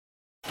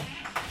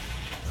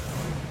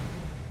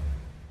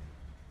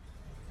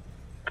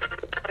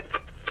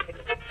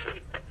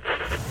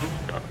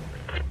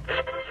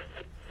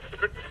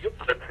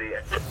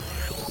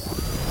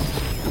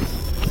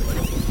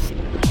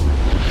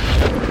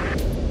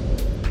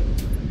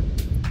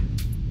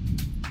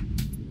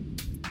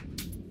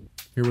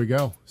Here we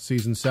go.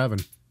 Season 7.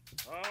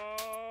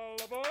 All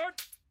aboard!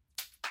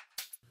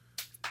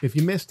 If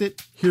you missed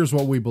it, here's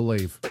what we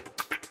believe.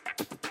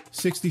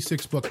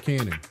 66-book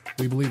canon.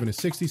 We believe in a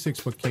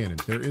 66-book canon.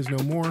 There is no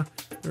more.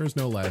 There is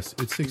no less.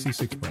 It's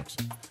 66 books.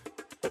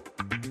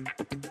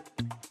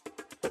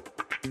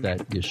 That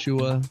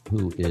Yeshua,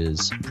 who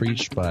is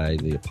preached by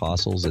the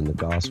apostles in the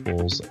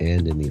Gospels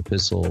and in the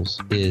epistles,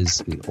 is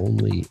the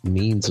only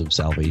means of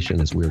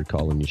salvation, as we're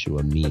calling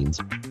Yeshua means.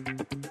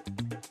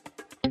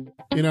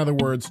 In other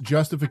words,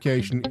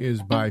 justification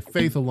is by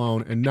faith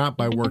alone and not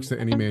by works that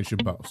any man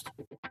should boast.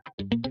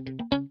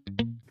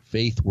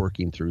 Faith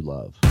working through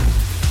love.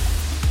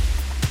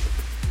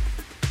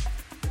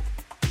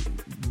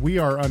 We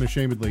are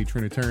unashamedly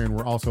Trinitarian.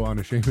 We're also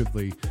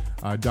unashamedly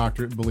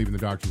believe in the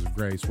doctrines of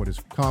grace, what is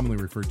commonly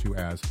referred to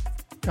as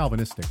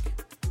Calvinistic.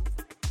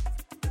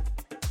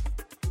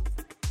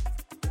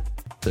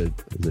 The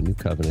new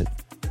covenant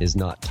is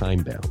not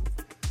time bound.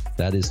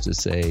 That is to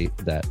say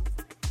that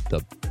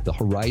the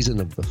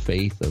horizon of the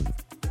faith of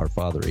our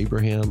father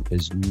Abraham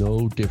is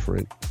no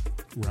different.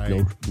 Right.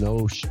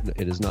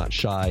 It is not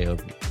shy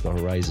of the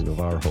horizon of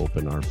our hope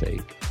and our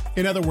faith.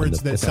 In other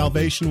words, that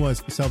salvation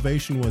was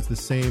the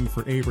same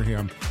for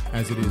Abraham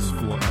as it is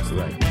for us.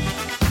 Right.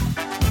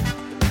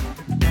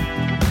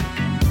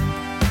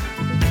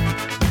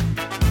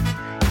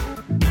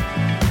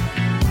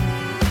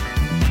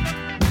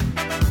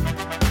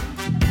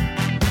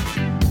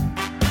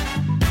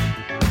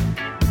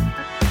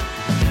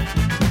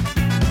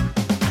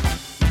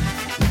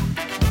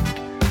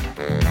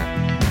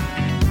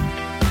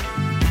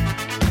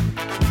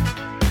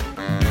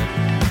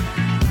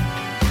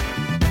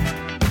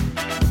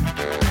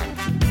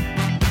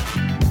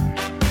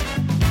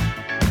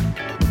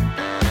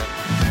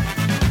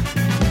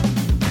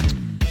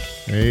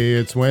 Hey,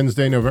 it's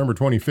Wednesday, November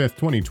 25th,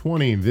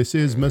 2020. This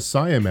is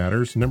Messiah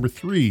Matters, number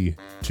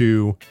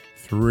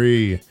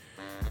 323.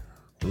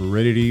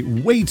 Ready to eat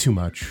way too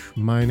much.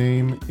 My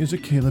name is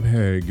Caleb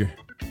Haig.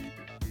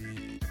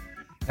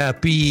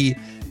 Happy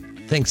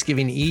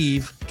Thanksgiving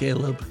Eve,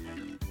 Caleb.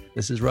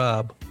 This is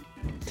Rob.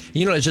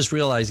 You know, I was just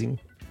realizing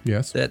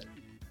Yes. that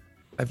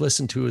I've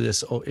listened to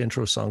this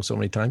intro song so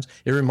many times.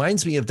 It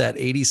reminds me of that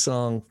 80s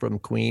song from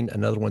Queen,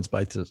 Another One's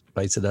Bites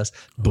at Us.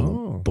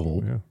 Boom,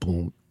 boom, yeah.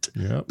 boom.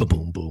 Yep.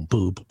 Boom, boom,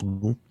 boom,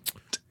 boom.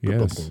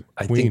 Yes. Boom.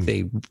 I Queen.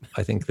 think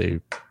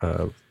they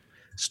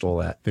stole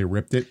that. They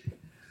ripped it.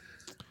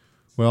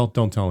 Well,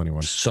 don't tell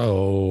anyone.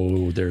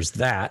 So there's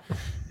that.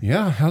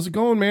 Yeah, how's it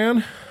going,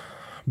 man?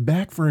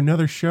 Back for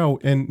another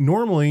show. And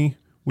normally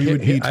we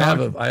would be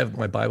talking. I have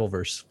my Bible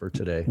verse for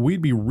today.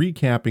 We'd be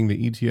recapping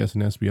the ETS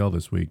and SBL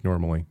this week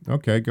normally.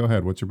 Okay, go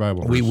ahead. What's your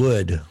Bible verse? We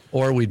would,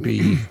 or we'd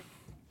be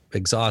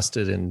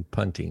exhausted and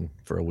punting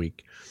for a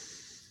week.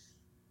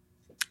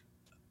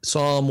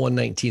 Psalm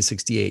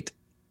 119:68.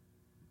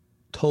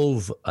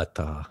 Tov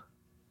ata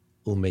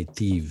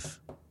umetiv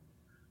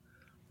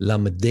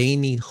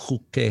lamdeni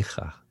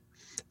chukecha.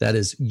 That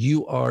is,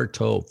 you are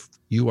tov,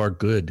 you are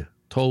good,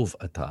 tov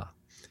ata,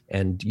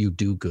 and you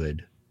do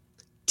good.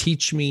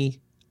 Teach me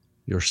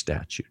your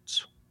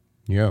statutes.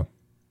 Yeah.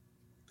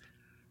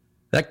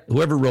 That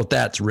whoever wrote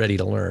that's ready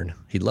to learn.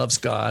 He loves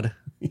God.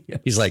 Yes.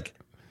 He's like,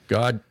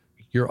 God,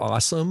 you're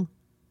awesome.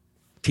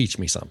 Teach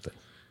me something.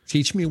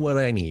 Teach me what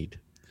I need.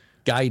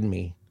 Guide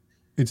me.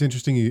 It's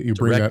interesting you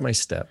bring Direct that my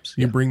steps.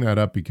 You bring that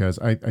up because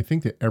I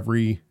think that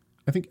every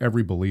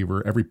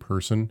believer, every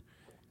person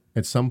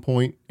at some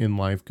point in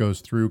life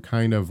goes through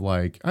kind of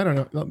like, I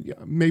don't know,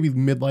 maybe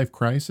midlife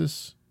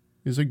crisis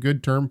is a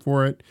good term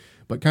for it,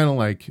 but kind of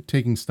like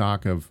taking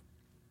stock of,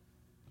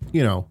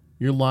 your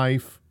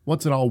life.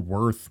 What's it all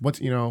worth?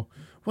 What am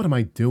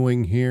I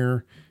doing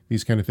here?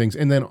 These kind of things.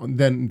 And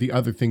then the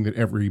other thing that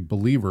every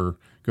believer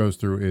goes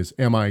through is,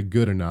 am I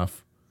good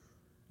enough?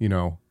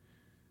 Am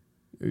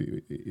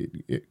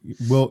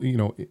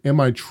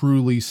I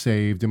truly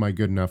saved? Am I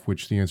good enough?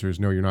 Which the answer is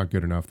no, you're not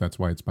good enough. That's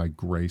why it's by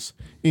grace.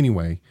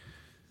 Anyway,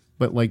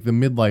 but like the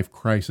midlife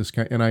crisis,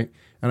 and I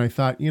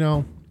thought,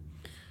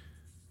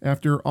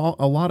 after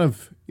a lot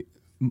of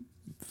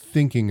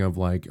thinking of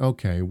like,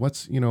 okay,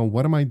 what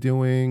am I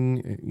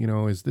doing?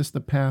 Is this the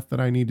path that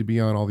I need to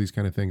be on? All these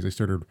kind of things. I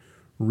started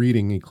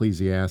reading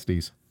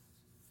Ecclesiastes.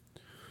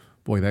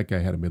 Boy, that guy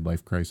had a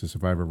midlife crisis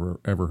if I've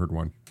ever heard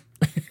one.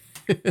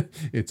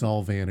 It's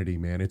all vanity,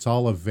 man. It's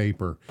all a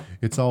vapor.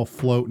 It's all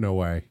floating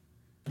away.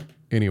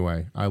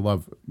 Anyway,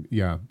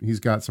 he's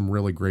got some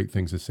really great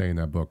things to say in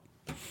that book.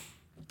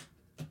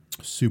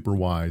 Super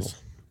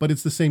wise. But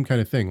it's the same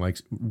kind of thing, like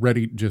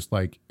ready, just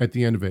like at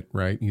the end of it,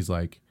 right? He's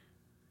like,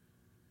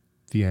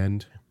 the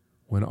end,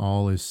 when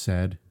all is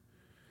said,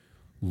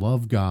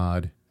 love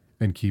God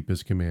and keep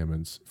his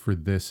commandments, for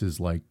this is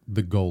like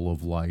the goal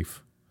of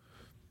life.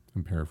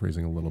 I'm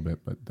paraphrasing a little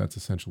bit, but that's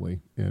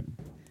essentially it.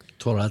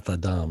 Torah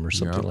Adam or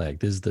something like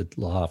this is the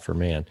law for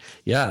man.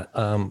 Yeah.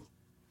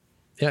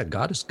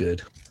 God is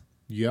good.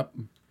 Yep.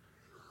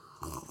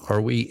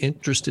 Are we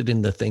interested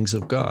in the things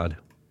of God?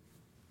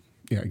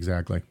 Yeah,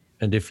 exactly.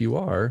 And if you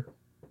are,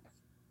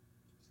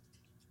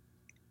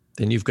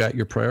 then you've got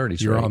your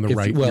priorities. You're right. on the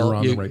right. You're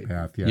on the right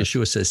path. Yeah.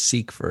 Yeshua says,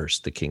 "Seek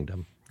first the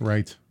kingdom."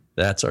 Right.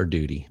 That's our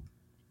duty.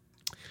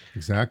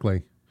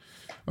 Exactly.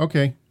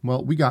 Okay.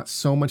 Well, we got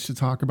so much to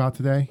talk about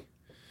today.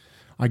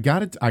 I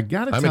got it.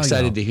 I'm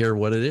excited to hear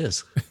what it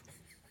is.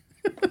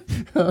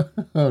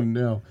 Oh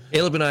no.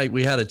 Caleb and I,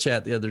 we had a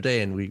chat the other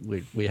day, and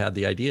we had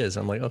the ideas.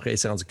 I'm like, okay,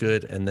 sounds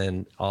good. And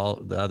then all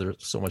the other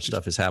so much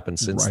stuff has happened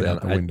since Right then.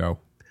 out the window.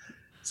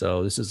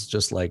 So this is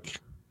just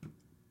like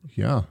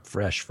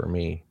fresh for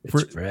me.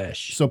 It's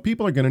fresh. So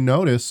people are going to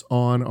notice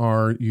on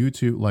our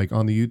YouTube, like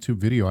on the YouTube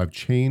video, I've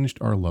changed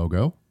our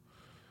logo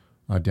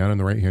down in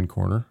the right-hand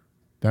corner.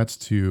 That's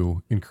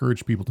to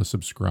encourage people to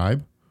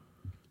subscribe.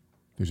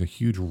 There's a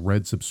huge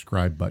red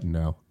subscribe button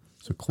now.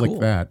 So click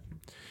that.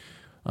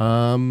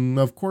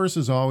 Of course,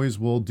 as always,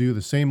 we'll do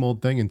the same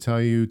old thing and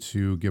tell you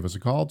to give us a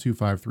call,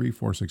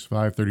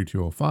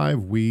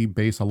 253-465-3205. We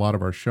base a lot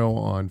of our show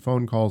on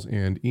phone calls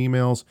and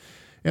emails.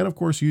 And, of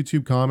course,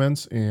 YouTube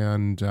comments.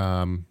 And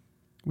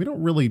we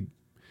don't really...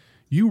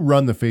 You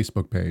run the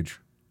Facebook page.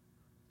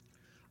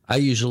 I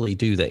usually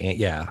do that.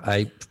 Yeah,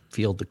 I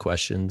field the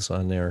questions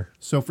on there.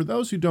 So for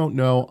those who don't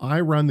know,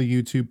 I run the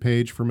YouTube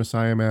page for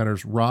Messiah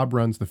Matters. Rob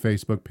runs the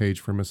Facebook page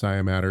for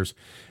Messiah Matters.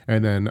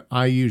 And then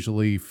I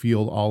usually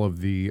field all of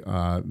the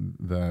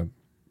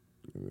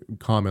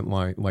comment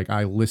line. Like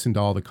I listen to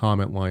all the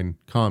comment line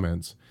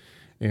comments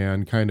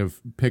and kind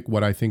of pick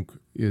what I think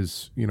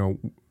is,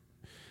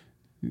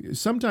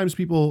 sometimes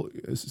people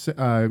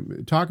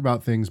talk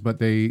about things, but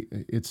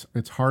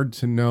it's hard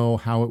to know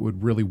how it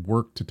would really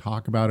work to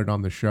talk about it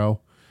on the show.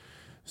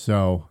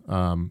 So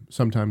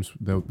sometimes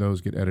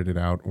those get edited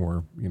out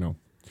or,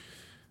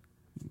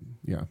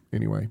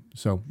 anyway.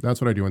 So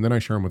that's what I do. And then I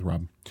share them with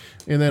Rob.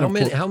 And then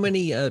how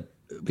many,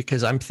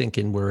 because I'm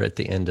thinking we're at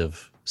the end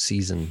of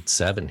season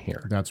 7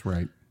 here. That's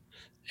right.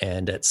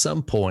 And at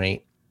some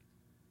point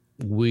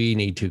we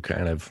need to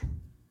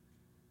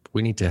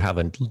have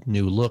a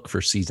new look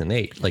for season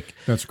 8. Like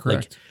that's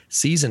correct. Like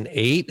season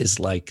 8 is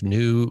like a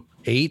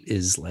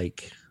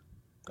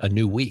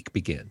new week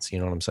begins. You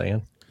know what I'm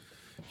saying?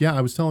 Yeah,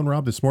 I was telling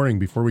Rob this morning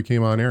before we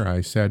came on air,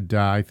 I said,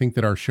 I think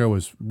that our show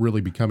is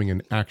really becoming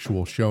an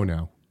actual show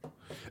now.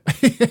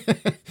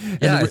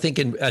 Yeah, I think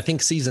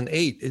season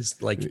 8 is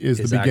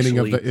the beginning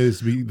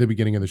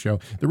of the show.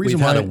 The reason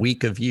we've why had a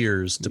week of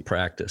years to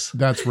practice.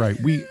 That's right.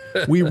 We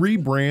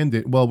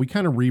rebranded. Well, we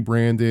kind of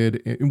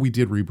rebranded, and we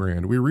did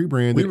rebrand. We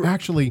rebranded.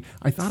 Actually,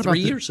 I thought 3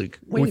 years ago.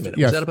 Wait a minute.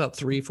 Was that about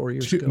 3-4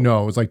 years ago?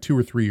 No, it was like 2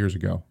 or 3 years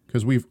ago.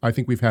 Because I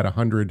think we've had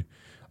 100.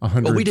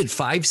 Well, we did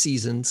 5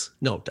 seasons.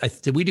 No,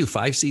 did we do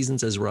 5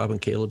 seasons as Rob and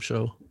Caleb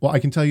show? Well, I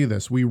can tell you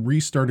this: we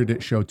restarted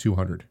at show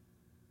 200.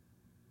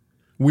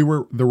 We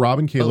were the Rob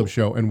and Caleb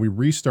show, and we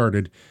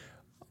restarted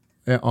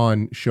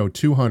on show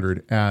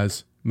 200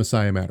 as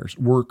Messiah Matters.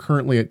 We're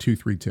currently at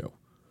 232,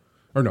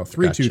 or no,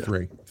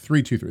 323,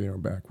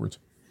 323. Backwards.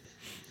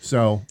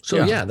 So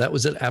yeah, that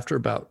was it. After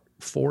about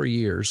 4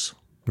 years,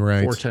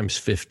 right? 4 times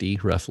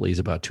 50 roughly is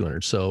about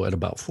 200. So at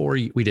about 4,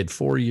 we did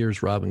 4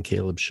 years Rob and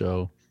Caleb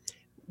show.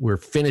 We're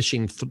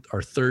finishing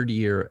our 3rd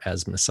year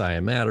as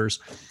Messiah Matters.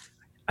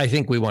 I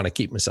think we want to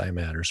keep Messiah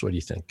Matters. What do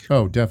you think?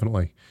 Oh,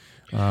 definitely.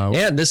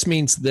 And this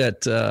means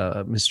that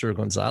Mr.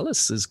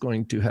 Gonzalez is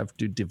going to have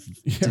to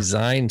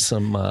design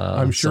some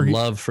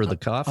love for the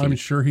coffee. I'm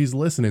sure he's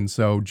listening,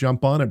 so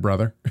jump on it,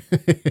 brother.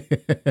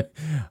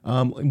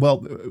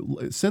 Well,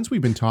 since we've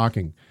been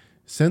talking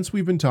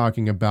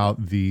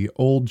about the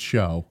old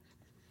show,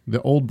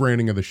 the old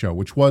branding of the show,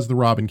 which was the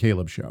Rob and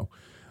Caleb show,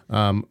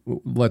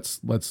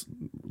 let's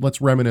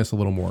reminisce a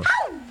little more.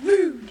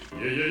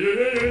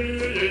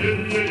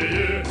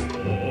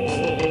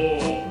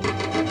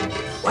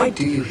 Why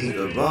do you hate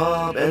the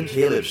Rob and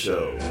Caleb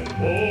show?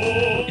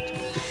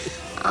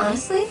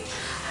 Honestly,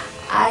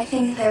 I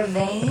think they're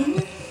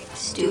vain,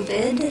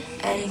 stupid,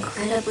 and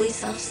incredibly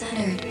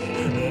self-centered.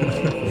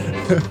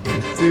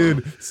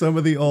 Dude, some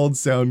of the old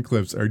sound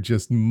clips are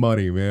just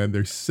money, man.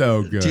 They're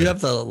so good. Do you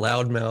have the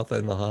loudmouth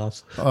and the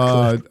Hoffs?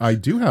 I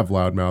do have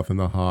loudmouth and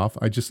the Hoff.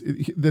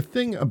 The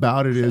thing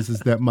about it is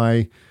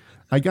that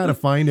I got to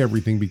find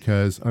everything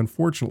because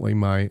unfortunately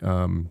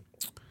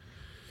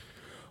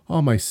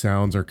all my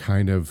sounds are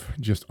kind of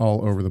just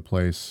all over the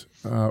place.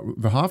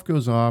 The Hoff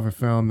goes off. I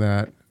found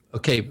that.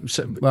 Okay.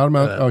 So,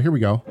 loudmouth. Here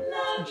we go.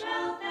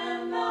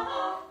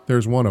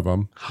 There's one of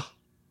them.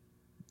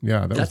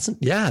 Yeah.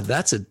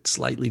 That's a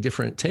slightly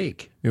different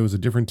take. It was a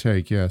different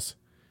take. Yes.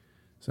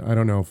 So I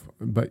don't know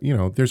but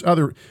there's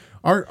other,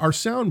 our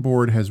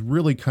soundboard has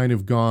really kind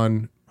of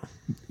gone,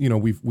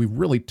 we've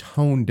really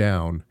toned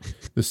down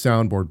the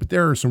soundboard, but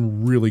there are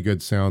some really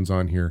good sounds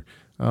on here.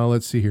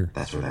 Let's see here.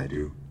 That's what I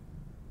do.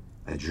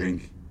 I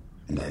drink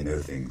and I know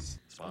things.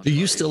 Do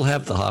you still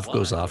have the Hoff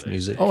Goes Off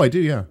music? Oh, I do,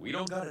 yeah. We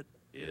don't got it.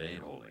 It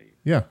ain't holy.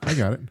 Yeah, I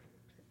got it.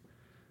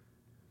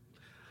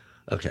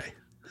 Okay.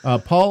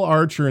 Paul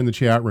Archer in the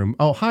chat room.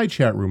 Oh, hi,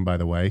 chat room, by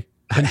the way.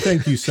 And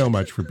thank you so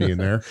much for being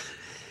there.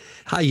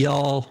 Hi,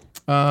 y'all.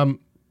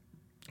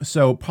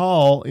 So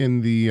Paul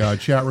in the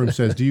chat room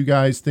says, "Do you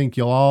guys think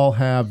you'll all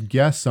have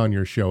guests on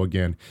your show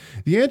again?"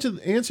 The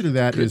answer to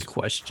that Good is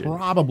question.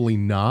 probably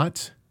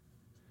not.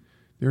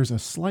 There's a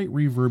slight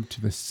reverb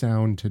to the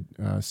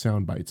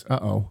sound bites.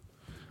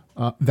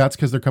 That's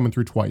because they're coming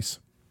through twice.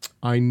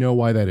 I know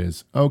why that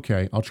is.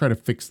 Okay, I'll try to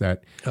fix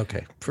that.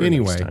 Okay. For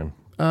Anyway, next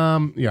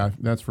time. yeah,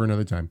 that's for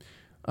another time.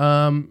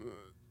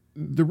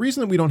 The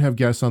reason that we don't have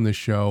guests on this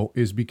show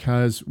is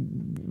because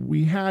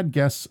we had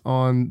guests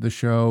on the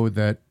show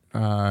that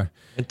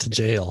Went to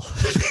jail.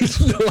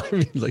 No, I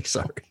mean, like,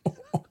 sorry.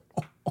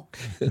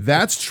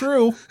 that's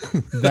true.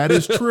 That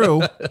is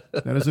true.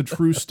 That is a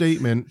true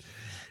statement.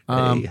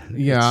 Hey,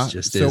 Yeah, it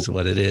just so- is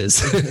what it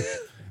is.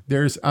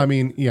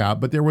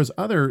 But there was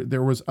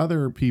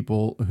other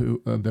people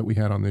who that we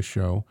had on this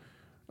show,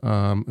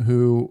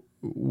 who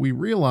we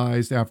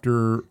realized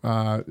after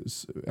a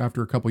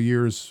couple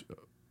years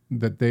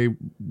that they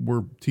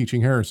were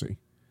teaching heresy,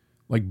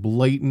 like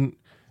blatant,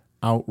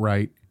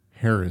 outright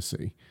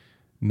heresy.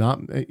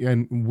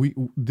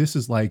 This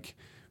is like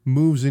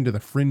moves into the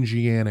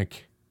fringianic.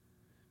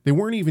 They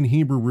weren't even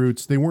Hebrew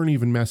roots. They weren't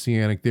even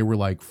messianic. They were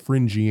like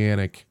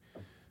fringianic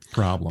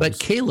problems. But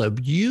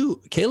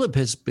Caleb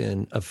has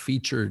been a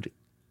featured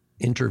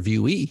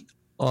interviewee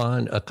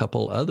on a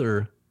couple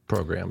other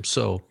programs.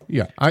 So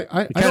yeah, I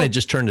kind don't- of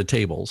just turned the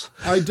tables.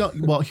 I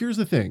don't. Well, here's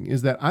the thing: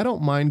 is that I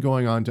don't mind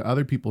going on to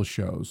other people's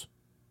shows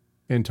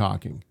and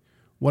talking.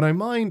 What I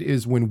mind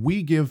is when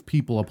we give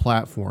people a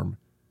platform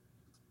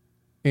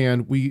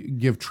and we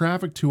give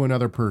traffic to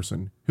another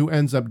person who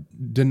ends up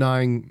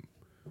denying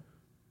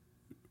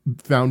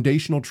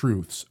foundational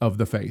truths of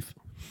the faith.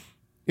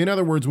 In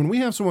other words, when we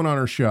have someone on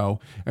our show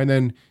and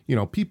then,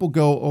 people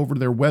go over to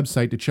their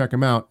website to check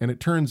them out and it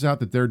turns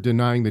out that they're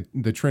denying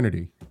the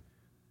Trinity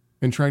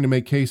and trying to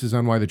make cases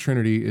on why the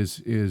Trinity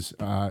is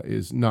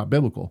not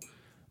biblical.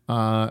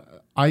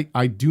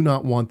 I do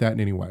not want that in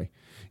any way.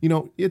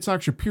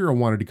 Itzhak Shapiro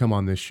wanted to come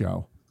on this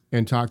show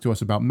and talk to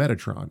us about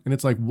Metatron. And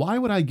it's like, why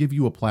would I give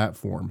you a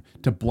platform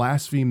to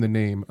blaspheme the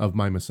name of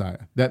my Messiah?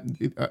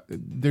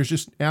 There's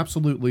just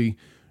absolutely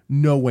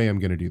no way I'm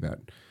going to do that.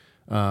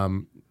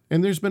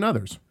 And there's been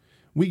others.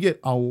 We get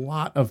a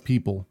lot of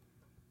people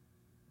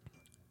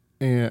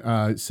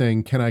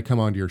saying, can I come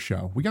onto your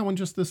show? We got one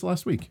just this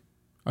last week.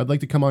 I'd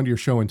like to come onto your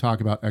show and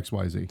talk about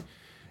XYZ.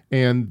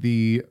 And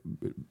the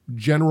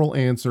general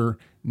answer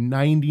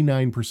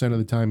 99% of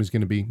the time is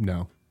going to be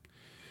no.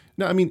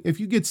 Now, I mean, if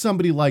you get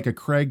somebody like a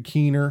Craig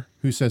Keener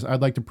who says,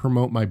 I'd like to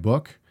promote my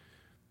book,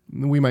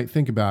 we might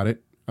think about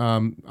it.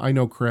 I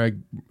know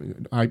Craig.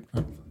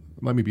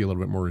 Let me be a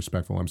little bit more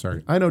respectful. I'm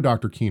sorry. I know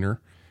Dr.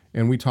 Keener,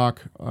 and we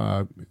talk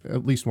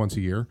at least once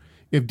a year.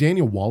 If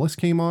Daniel Wallace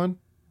came on,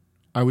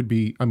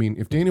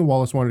 if Daniel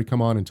Wallace wanted to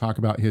come on and talk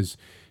about his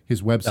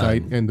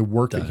website and the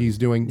work that he's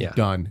doing,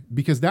 done.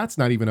 Because that's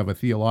not even of a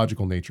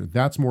theological nature.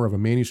 That's more of a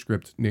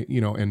manuscript,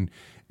 and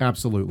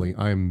absolutely,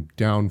 I'm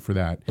down for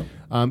that.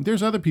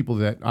 There's other people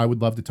that I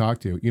would love to talk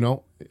to.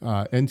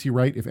 N.T.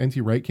 Wright, if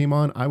N.T. Wright came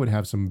on, I would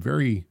have some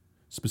very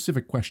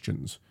specific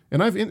questions.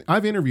 And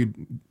I've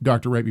interviewed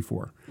Dr. Wright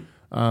before.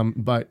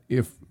 But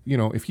if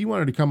he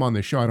wanted to come on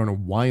this show, I don't know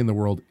why in the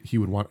world he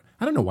would want.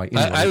 I don't know why.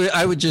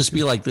 I would just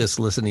be like this,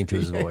 listening to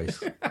his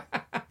voice.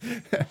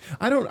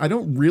 I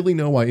don't really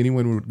know why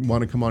anyone would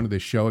want to come onto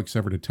this show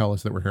except for to tell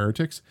us that we're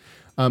heretics.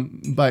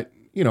 But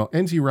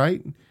N.T.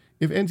 Wright,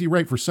 if N.T.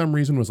 Wright for some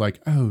reason was like,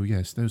 oh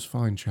yes, those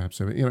fine chaps,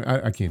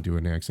 I can't do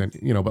an accent,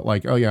 but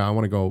like, oh yeah, I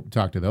want to go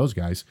talk to those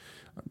guys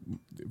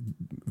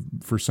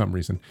for some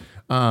reason,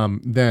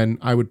 then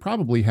I would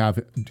probably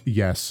have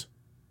yes.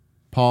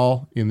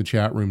 Paul in the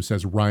chat room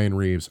says Ryan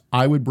Reeves.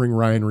 I would bring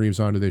Ryan Reeves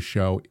onto this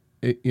show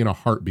in a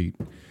heartbeat.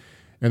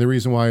 And the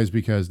reason why is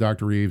because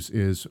Dr. Reeves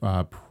is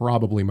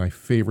probably my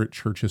favorite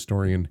church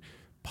historian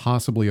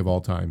possibly of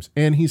all times.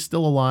 And he's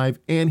still alive,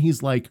 and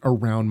he's like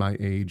around my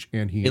age.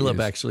 And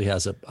Caleb actually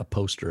has a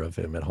poster of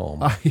him at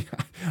home.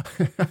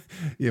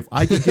 If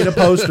I could get a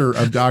poster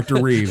of Dr.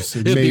 Reeves,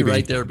 It'll maybe. be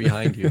right there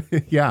behind you.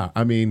 Yeah,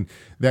 I mean,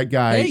 that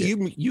guy. Hey,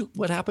 you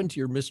what happened to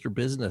your Mr.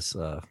 Business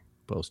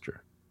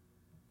poster?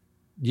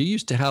 You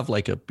used to have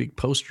like a big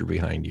poster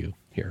behind you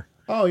here.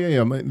 Oh, yeah.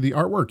 The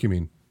artwork, you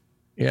mean?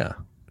 Yeah.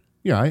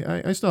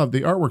 Yeah, I still have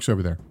the artworks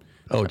over there.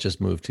 Oh, it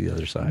just moved to the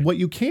other side. What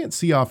you can't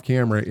see off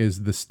camera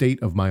is the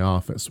state of my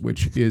office,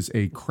 which is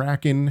a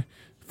Kraken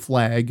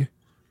flag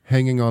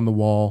hanging on the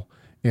wall.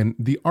 And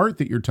the art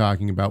that you're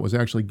talking about was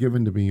actually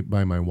given to me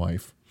by my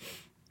wife.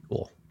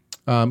 Cool.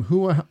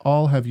 Who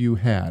all have you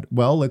had?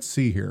 Well, let's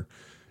see here.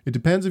 It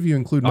depends if you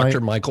include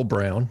Dr. Michael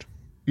Brown.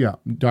 Yeah,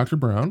 Dr.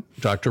 Brown.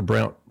 Dr.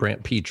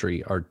 Brant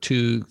Petrie are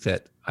two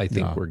that I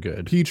think were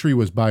good. Petrie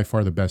was by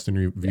far the best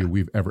interview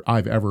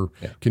I've ever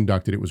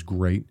conducted. It was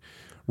great.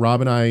 Rob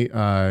and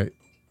I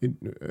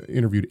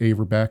interviewed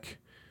Averbeck.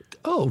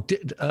 Oh,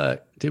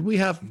 did we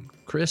have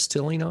Chris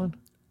Tilling on?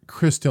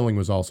 Chris Tilling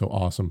was also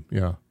awesome.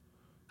 Yeah.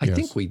 I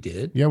think we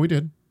did. Yeah, we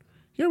did.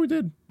 Yeah, we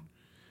did.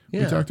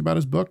 Yeah. We talked about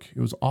his book. It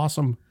was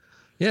awesome.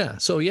 Yeah.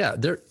 So yeah,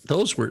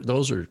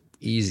 those are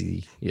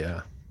easy.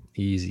 Yeah.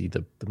 Easy.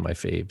 My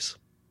faves.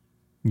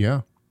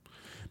 Yeah.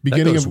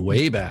 Beginning that goes of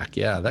way back.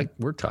 Yeah, that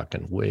we're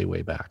talking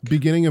way back.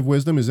 Beginning of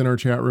Wisdom is in our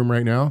chat room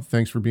right now.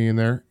 Thanks for being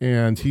there.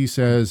 And he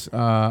says,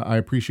 I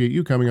appreciate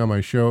you coming on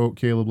my show,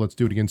 Caleb. Let's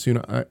do it again soon.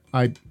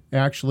 I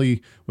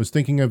actually was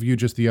thinking of you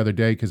just the other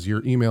day because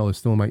your email is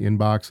still in my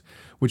inbox,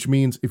 which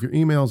means if your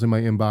email is in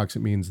my inbox,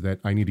 it means that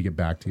I need to get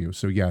back to you.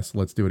 So yes,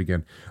 let's do it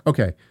again.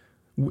 Okay.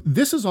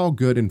 This is all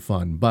good and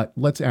fun, but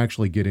let's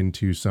actually get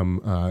into some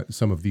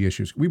of the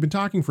issues. We've been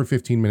talking for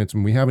 15 minutes,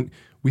 and we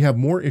have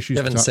more issues.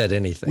 We haven't said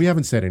anything. We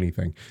haven't said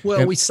anything. Well,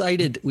 And we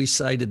cited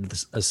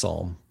a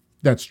psalm.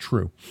 that's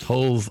true.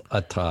 Tov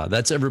atah.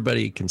 That's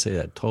everybody can say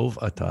that. Tov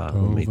atah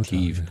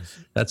u'mitiv.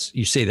 That's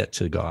you say that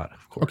to God,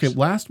 of course. Okay,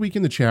 last week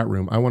in the chat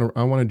room, I want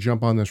to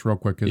jump on this real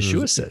quick because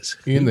Yeshua says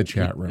in the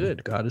chat room.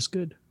 Good. God is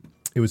good.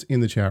 It was in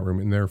the chat room,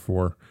 and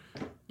therefore,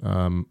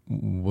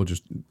 we'll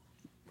just.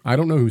 I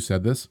don't know who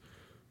said this,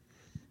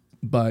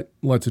 but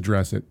let's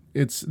address it.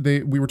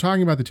 We were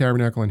talking about the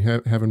tabernacle in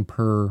heaven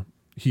per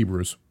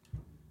Hebrews.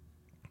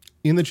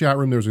 In the chat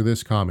room, there's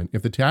this comment: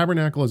 if the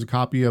tabernacle is a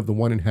copy of the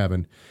one in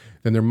heaven,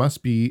 then there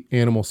must be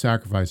animal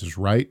sacrifices,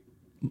 right?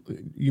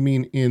 You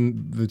mean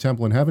in the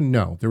temple in heaven?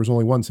 No, there was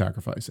only one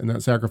sacrifice, and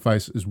that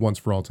sacrifice is once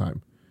for all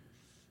time.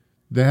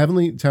 The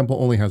heavenly temple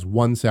only has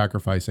one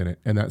sacrifice in it,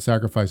 and that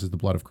sacrifice is the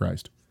blood of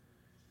Christ.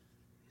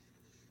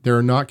 There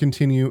are not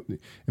continue,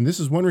 and this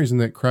is one reason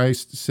that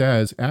Christ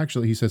says,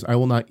 actually, he says, I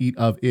will not eat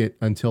of it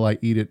until I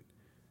eat it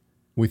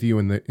with you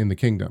in the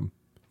kingdom.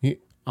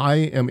 I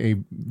am a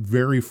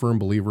very firm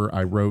believer.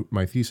 I wrote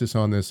my thesis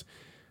on this.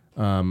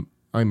 I'm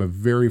a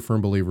very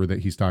firm believer that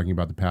he's talking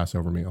about the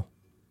Passover meal.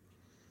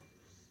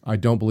 I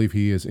don't believe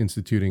he is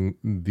instituting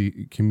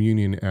the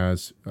communion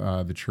as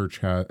the church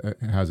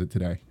has it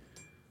today.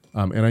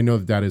 And I know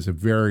that is a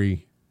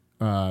very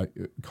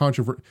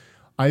controversial.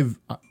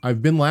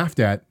 I've been laughed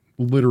at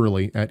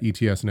literally at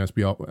ETS and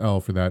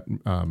SBL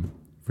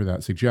for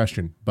that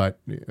suggestion, but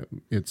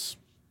it's.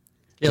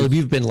 Yeah,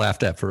 you've been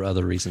laughed at for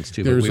other reasons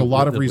too. There's a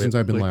lot of reasons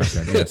I've been laughed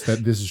at. Yes,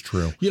 this is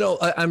true.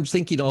 I'm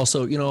thinking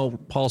also.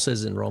 Paul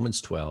says in Romans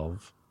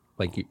 12,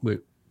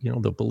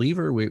 the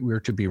believer,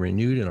 we're to be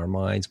renewed in our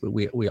minds, but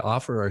we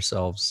offer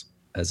ourselves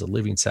as a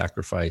living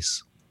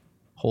sacrifice,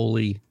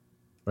 holy,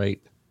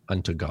 right,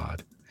 unto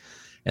God.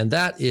 And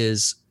that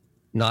is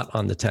not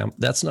on the temple.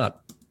 That's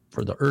not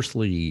for the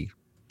earthly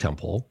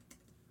temple.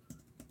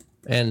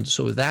 And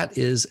so there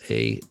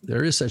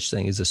is such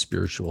thing as a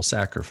spiritual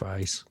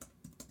sacrifice,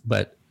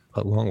 but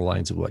along the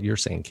lines of what you're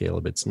saying,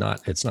 Caleb, it's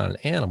not an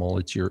animal.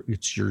 It's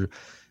your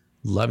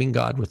loving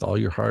God with all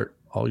your heart,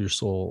 all your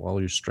soul, all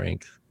your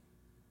strength,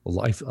 a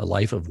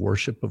life of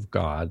worship of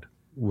God,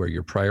 where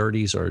your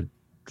priorities are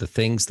the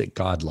things that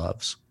God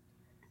loves,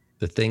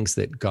 the things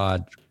that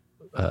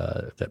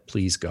that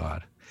please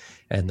God.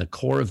 And the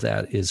core of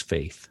that is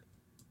faith,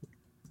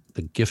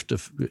 the gift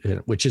of,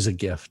 which is a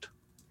gift.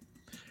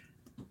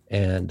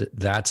 And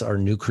that's our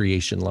new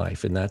creation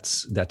life. And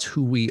that's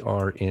who we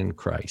are in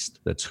Christ.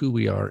 That's who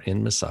we are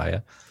in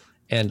Messiah.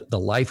 And the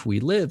life we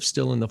live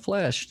still in the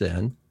flesh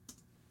then,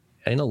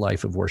 in a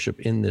life of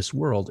worship in this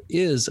world,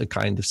 is a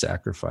kind of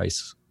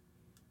sacrifice,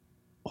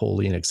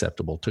 holy and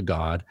acceptable to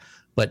God,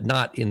 but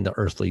not in the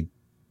earthly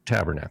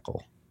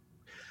tabernacle.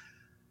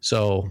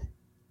 So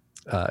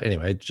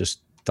anyway, I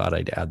just thought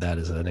I'd add that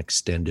as an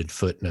extended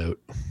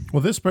footnote.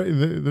 Well,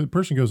 the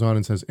person goes on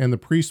and says, and the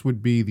priest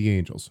would be the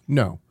angels.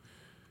 No.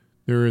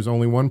 There is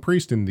only one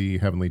priest in the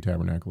heavenly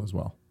tabernacle as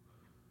well.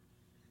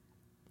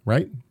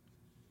 Right?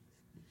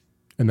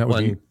 And that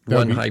would be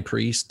one high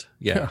priest.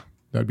 Yeah.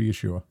 That'd be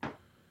Yeshua.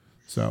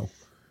 So,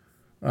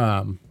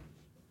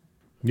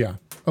 yeah.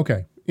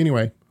 Okay.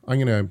 Anyway, I'm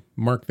going to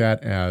mark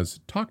that as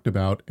talked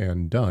about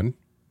and done.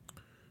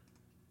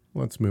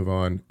 Let's move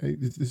on.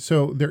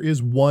 So there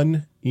is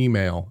one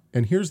email,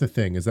 and here's the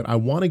thing, is that I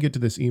want to get to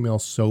this email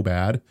so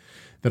bad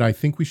that I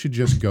think we should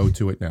just go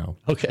to it now.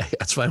 Okay,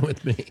 that's fine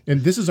with me.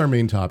 And this is our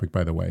main topic,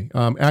 by the way.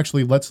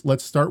 Actually,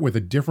 let's start with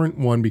a different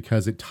one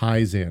because it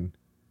ties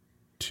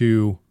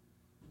into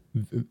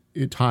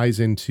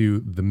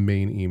the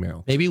main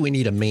email. Maybe we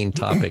need a main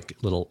topic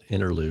little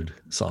interlude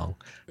song.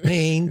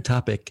 Main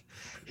topic.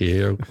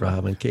 Here,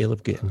 Rob and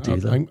Caleb get into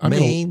the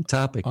main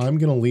topic. I'm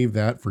going to leave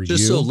that for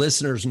just you. so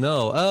listeners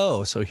know.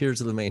 Oh, so here's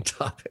the main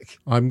topic.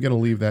 I'm going to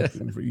leave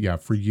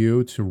that, for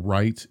you to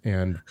write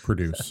and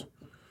produce.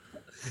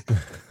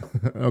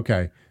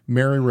 Okay.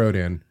 Mary wrote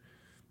in.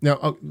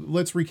 Now,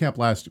 let's recap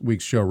last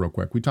week's show real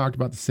quick. We talked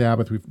about the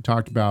Sabbath. We've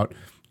talked about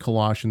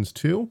Colossians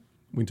 2.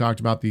 We talked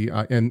about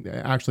and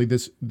actually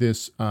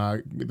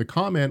the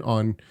comment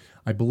on,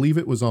 I believe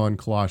it was on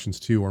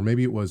Colossians 2, or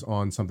maybe it was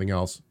on something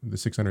else, the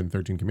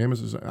 613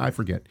 commandments, I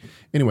forget.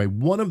 Anyway,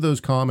 one of those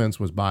comments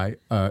was by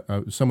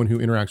someone who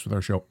interacts with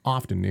our show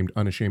often, named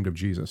Unashamed of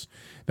Jesus.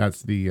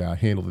 That's the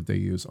handle that they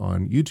use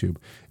on YouTube.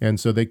 And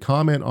so they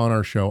comment on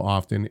our show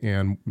often,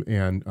 and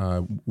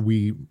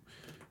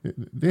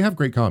they have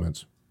great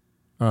comments.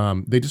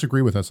 They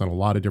disagree with us on a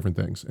lot of different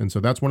things. And so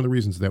that's one of the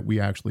reasons that we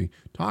actually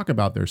talk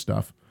about their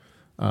stuff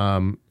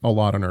a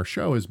lot on our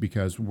show, is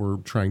because we're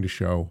trying to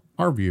show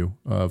our view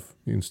of,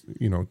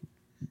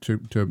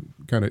 to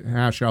kind of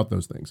hash out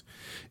those things.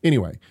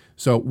 Anyway,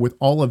 so with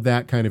all of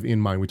that kind of in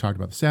mind, we talked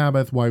about the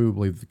Sabbath, why we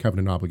believe the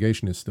covenant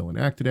obligation is still in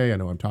act today. I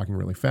know I'm talking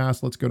really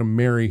fast. Let's go to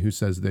Mary, who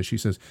says this. She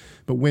says,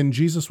 but when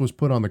Jesus was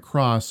put on the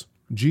cross,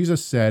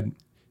 Jesus said,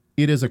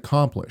 "It is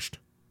accomplished."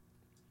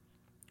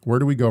 Where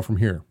do we go from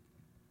here?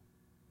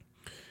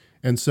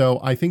 And so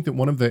I think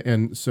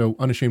that so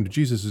Unashamed of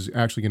Jesus is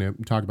actually going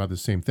to talk about the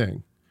same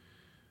thing.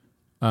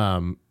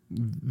 The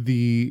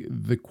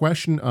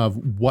question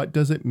of what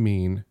does it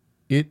mean?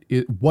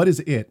 What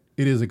is it?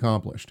 It is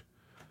accomplished.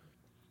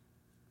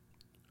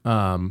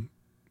 Yeah.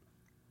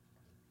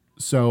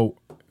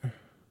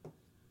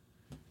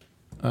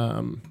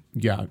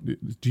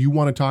 Do you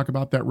want to talk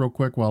about that real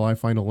quick while I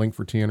find a link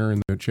for Tanner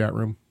in the chat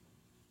room?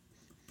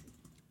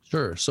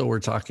 Sure. So we're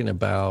talking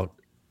about,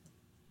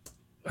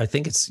 I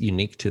think it's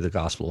unique to the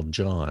Gospel of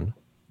John,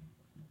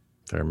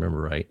 if I remember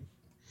right.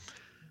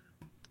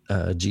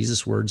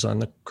 Jesus' words on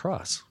the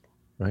cross,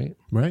 right?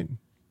 Right.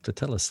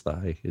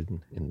 Tetelestai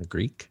in the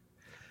Greek.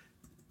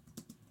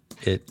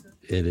 It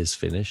is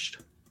finished.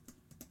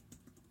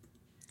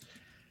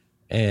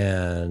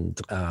 And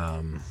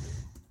I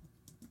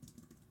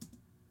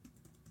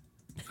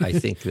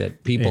think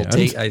that people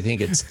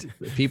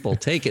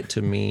take it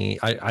to me.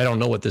 I don't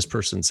know what this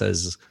person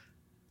says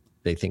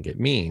they think it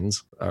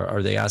means.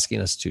 Are they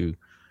asking us to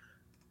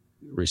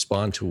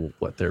respond to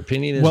what their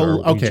opinion is?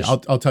 Well, okay,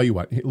 I'll tell you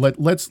what.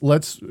 Let's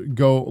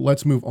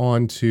move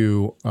on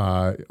to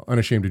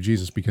Unashamed of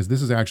Jesus, because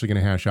this is actually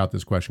going to hash out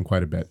this question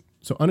quite a bit.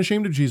 So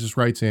Unashamed of Jesus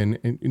writes in,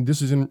 and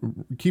this is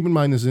keep in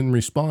mind this is in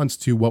response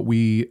to what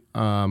we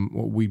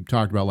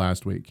talked about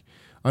last week.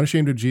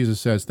 Unashamed of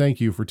Jesus says,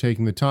 "Thank you for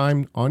taking the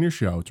time on your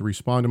show to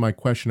respond to my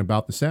question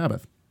about the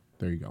Sabbath."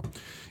 There you go.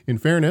 In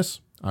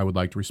fairness, I would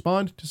like to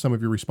respond to some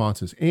of your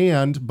responses.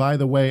 And by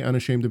the way,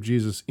 Unashamed of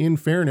Jesus, in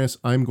fairness,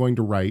 I'm going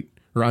to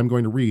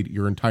read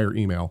your entire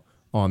email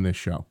on this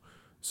show.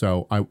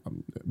 So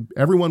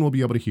everyone will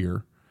be able to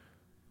hear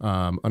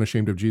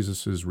Unashamed of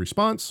Jesus'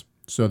 response,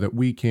 so that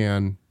we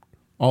can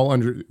all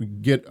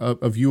get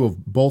a view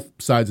of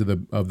both sides of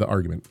the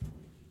argument.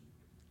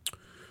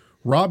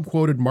 Rob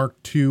quoted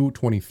Mark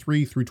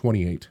 2:23 through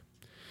 28.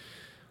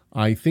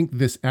 I think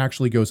this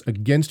actually goes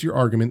against your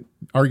argument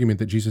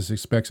that Jesus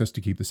expects us to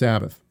keep the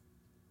Sabbath.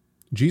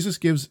 Jesus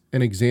gives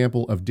an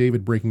example of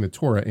David breaking the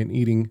Torah and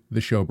eating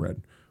the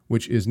showbread,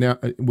 which is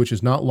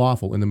not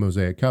lawful in the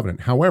Mosaic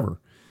covenant.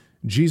 However,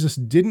 Jesus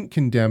didn't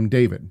condemn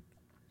David.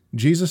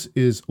 Jesus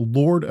is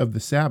Lord of the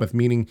Sabbath,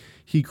 meaning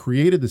he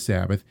created the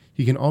Sabbath.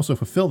 He can also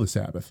fulfill the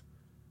Sabbath,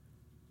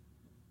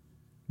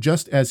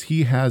 just as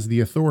he has the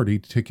authority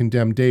to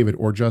condemn David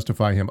or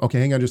justify him.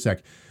 Okay, hang on just a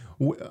sec.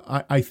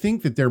 I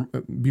think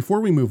that before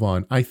we move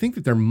on, I think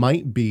that there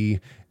might be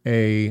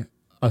a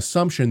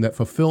assumption that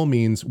fulfill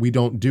means we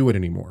don't do it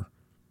anymore.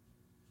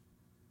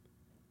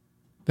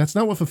 That's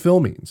not what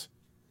fulfill means.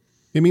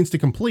 It means to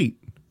complete,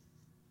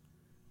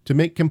 to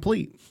make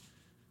complete.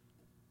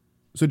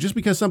 So just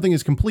because something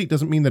is complete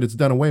doesn't mean that it's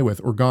done away with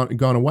or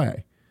gone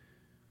away.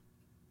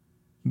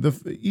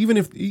 Even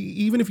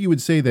if you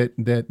would say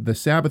that the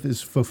Sabbath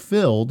is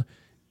fulfilled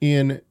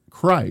in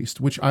Christ,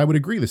 which I would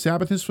agree, the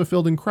Sabbath is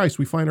fulfilled in Christ.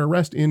 We find our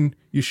rest in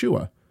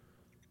Yeshua,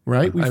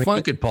 right? You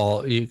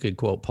could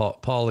quote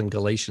Paul in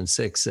Galatians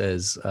 6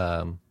 says,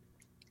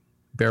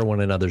 "Bear one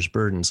another's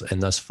burdens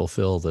and thus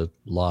fulfill the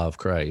law of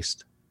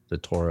Christ, the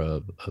Torah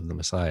of the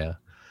Messiah."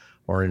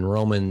 Or in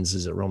Romans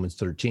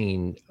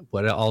 13?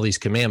 What all these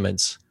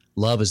commandments?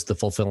 Love is the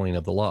fulfilling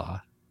of the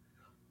law.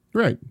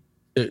 Right.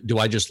 Do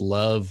I just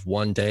love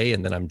one day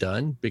and then I'm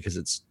done because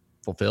it's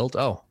fulfilled?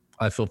 Oh,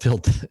 I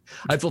fulfilled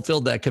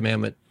that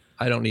commandment.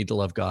 I don't need to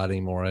love God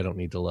anymore. I don't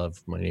need to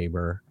love my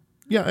neighbor.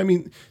 Yeah, I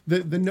mean,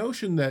 the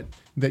notion that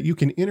you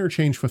can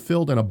interchange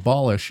fulfilled and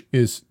abolish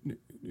is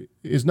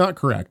not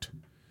correct.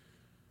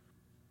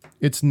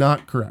 It's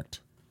not correct.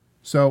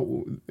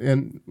 So,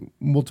 and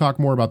we'll talk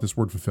more about this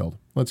word fulfilled.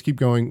 Let's keep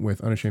going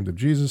with Unashamed of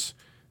Jesus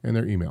and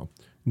their email.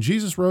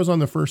 Jesus rose on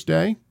the first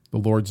day, the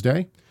Lord's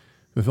day,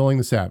 fulfilling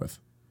the Sabbath.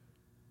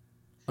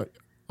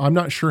 I'm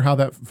not sure how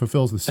that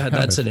fulfills the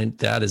Sabbath.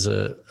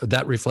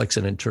 That reflects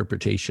an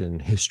interpretation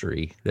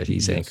history that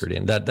he's anchored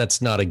in.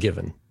 That's not a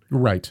given.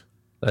 Right.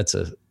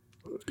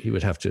 He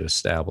would have to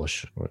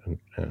establish.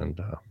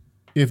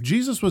 If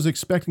Jesus was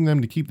expecting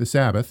them to keep the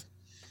Sabbath,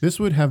 this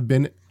would have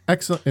been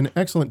an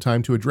excellent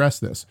time to address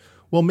this.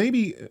 Well,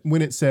 maybe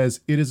when it says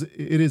it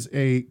is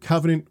a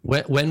covenant.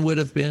 When would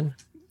have been?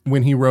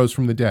 When he rose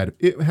from the dead.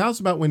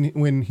 How's about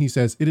when he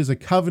says it is a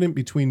covenant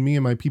between me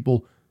and my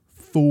people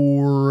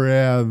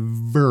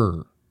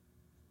forever.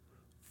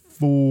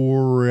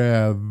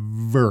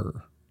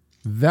 Forever.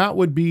 That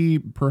would be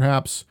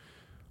perhaps,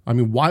 I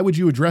mean, why would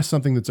you address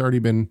something that's already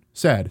been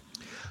said?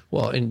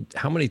 Well, and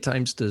how many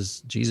times does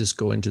Jesus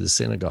go into the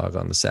synagogue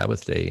on the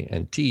Sabbath day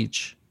and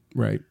teach?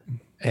 Right.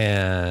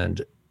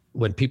 And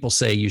when people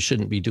say you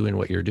shouldn't be doing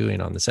what you're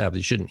doing on the Sabbath,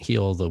 you shouldn't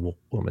heal the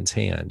woman's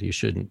hand. You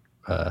shouldn't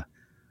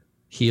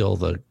heal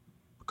the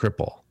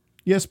cripple.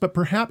 Yes, but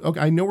perhaps, okay,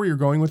 I know where you're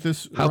going with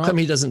this. How Rob. come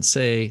he doesn't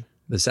say,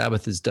 the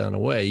Sabbath is done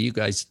away. You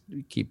guys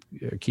keep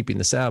keeping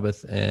the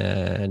Sabbath,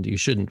 and you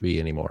shouldn't be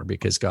anymore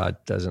because God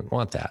doesn't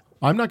want that.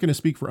 I'm not going to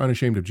speak for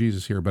Unashamed of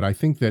Jesus here, but I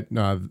think that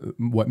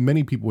what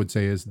many people would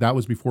say is that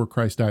was before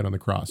Christ died on the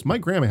cross. My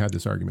grandma had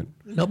this argument.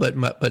 No,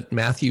 but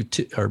Matthew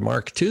 2, or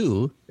Mark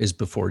 2 is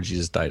before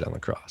Jesus died on the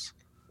cross.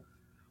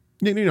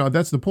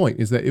 That's the point,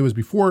 is that it was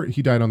before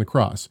he died on the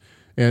cross.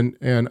 And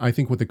I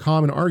think what the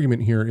common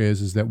argument here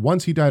is that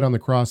once he died on the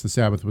cross, the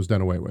Sabbath was done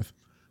away with.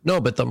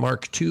 No, but the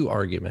Mark 2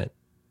 argument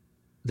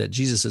that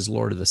Jesus is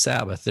Lord of the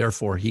Sabbath,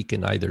 therefore he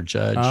can either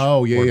judge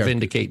or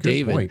vindicate Good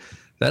David. point.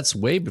 That's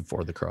way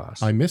before the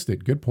cross. I missed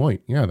it. Good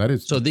point. Yeah, that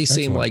is. So these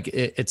excellent. seem like,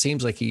 it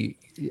seems like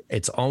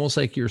it's almost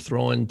like you're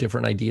throwing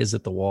different ideas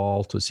at the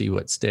wall to see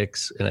what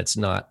sticks, and it's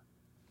not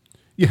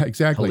Yeah,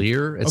 exactly.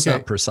 clear. It's Okay.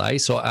 not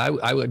precise. So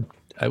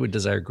I would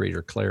desire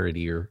greater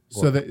clarity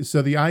So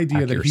the idea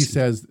that he accuracy.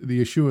 says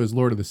the Yeshua is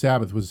Lord of the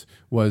Sabbath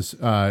was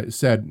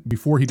said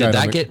before he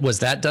died. was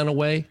that done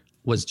away?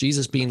 Was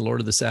Jesus being Lord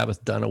of the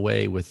Sabbath done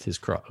away with his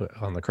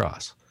on the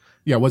cross?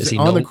 Yeah, was Is it he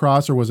on the no-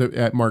 cross or was it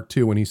at Mark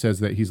 2 when he says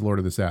that he's Lord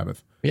of the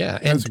Sabbath? Yeah,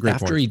 That's and a great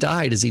after point. he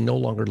died, is he no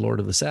longer Lord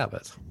of the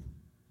Sabbath?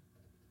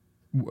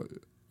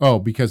 Oh,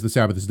 because the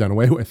Sabbath is done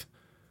away with.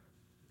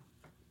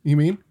 You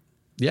mean?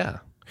 Yeah,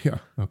 Yeah.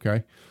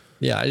 Okay.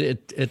 yeah.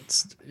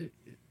 It's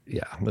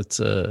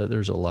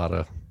there's a lot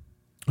of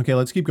Okay,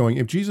 let's keep going.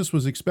 If Jesus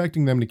was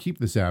expecting them to keep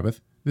the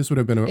Sabbath, this would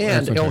have been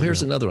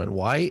here's another one.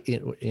 Why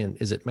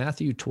is it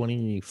Matthew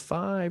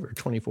 25 or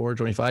 24,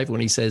 25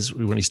 when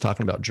he's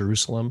talking about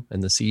Jerusalem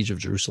and the siege of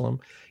Jerusalem,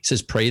 he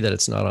says, pray that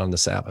it's not on the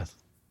Sabbath.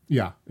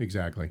 Yeah,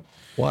 exactly.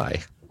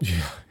 Why?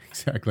 Yeah,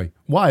 exactly.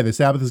 Why? The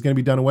Sabbath is going to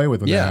be done away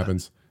with when that Yeah.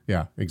 happens.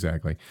 Yeah,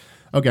 exactly.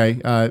 Okay,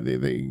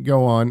 they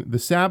go on. The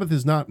Sabbath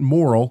is not a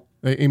moral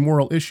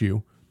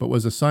issue, but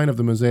was a sign of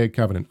the Mosaic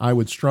covenant. I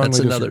would strongly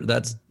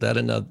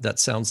That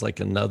sounds like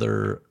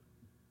another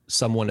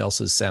someone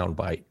else's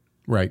soundbite.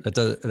 Right.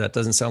 That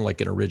doesn't sound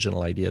like an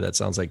original idea. That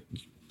sounds like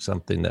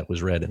something that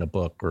was read in a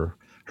book or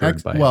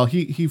heard by.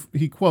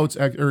 He quotes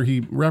or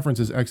he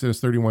references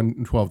Exodus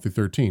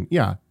 31:12-13.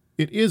 Yeah,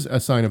 it is a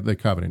sign of the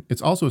covenant.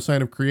 It's also a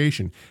sign of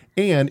creation,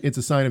 and it's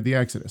a sign of the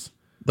Exodus.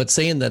 But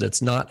saying that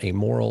it's not a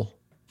moral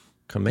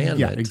commandment,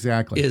 Yeah,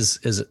 exactly. is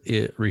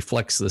it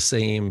reflects the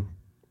same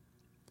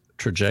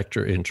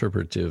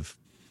interpretive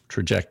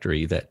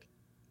trajectory that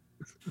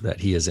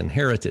he has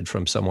inherited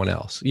from someone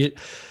else.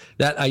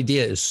 That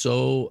idea is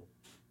so.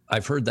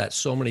 I've heard that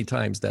so many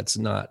times. That's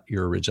not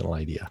your original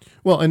idea.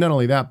 Well, and not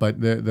only that, but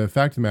the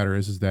fact of the matter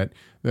is that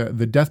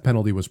the death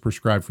penalty was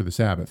prescribed for the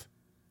Sabbath.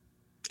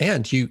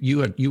 And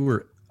you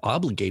were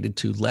obligated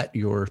to let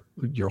your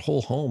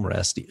whole home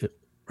rest,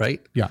 right?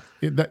 Yeah,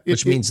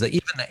 Which means that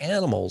even the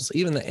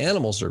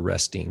animals are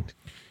resting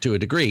to a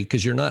degree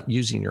because you're not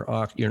using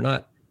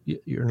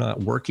you're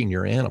not working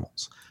your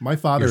animals. My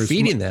father You're is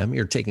feeding them,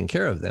 you're taking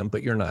care of them,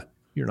 but you're not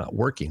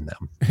working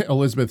them.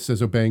 Elizabeth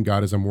says obeying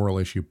God is a moral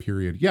issue,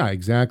 period. Yeah,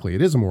 exactly.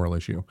 It is a moral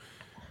issue.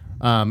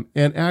 And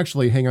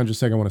actually, hang on just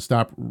a second. I want to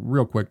stop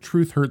real quick.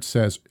 Truth Hurts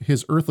says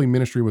his earthly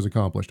ministry was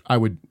accomplished. I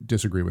would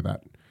disagree with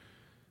that.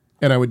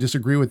 And I would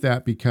disagree with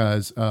that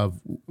because of,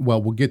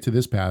 well, we'll get to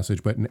this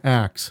passage, but in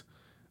Acts,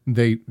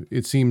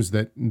 it seems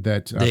that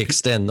They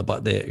extend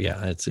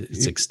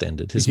it's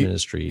extended his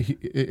ministry.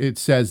 It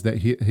says that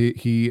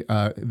he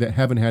that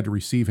heaven had to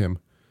receive him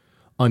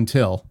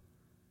until.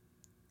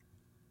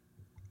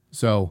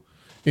 So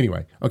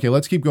anyway, okay,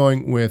 let's keep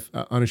going with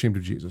Unashamed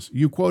of Jesus.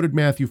 You quoted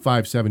Matthew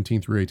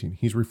 5:17-18.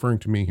 He's referring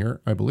to me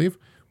here, I believe,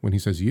 when he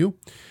says you.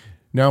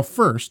 Now,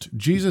 first,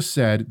 Jesus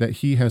said that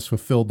he has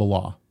fulfilled the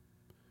law.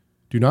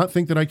 Do not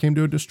think that I came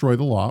to destroy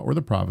the law or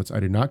the prophets. I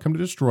did not come to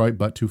destroy,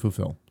 but to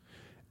fulfill.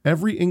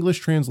 Every English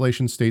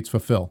translation states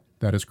fulfill.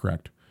 That is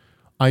correct.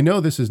 I know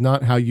this is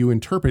not how you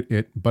interpret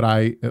it,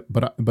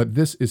 but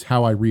this is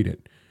how I read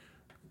it.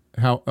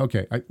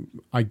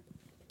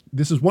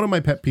 This is one of my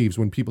pet peeves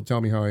when people tell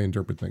me how I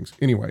interpret things.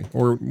 Anyway,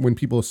 or when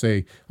people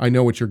say, I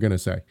know what you're going to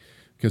say,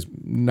 because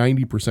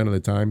 90% of the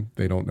time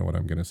they don't know what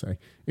I'm going to say.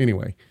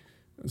 Anyway,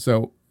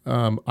 so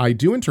I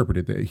do interpret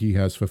it that he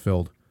has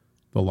fulfilled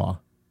the law.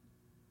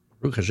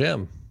 Baruch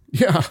Hashem.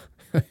 Yeah,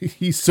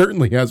 he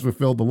certainly has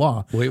fulfilled the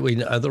law.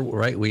 It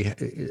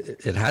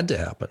had to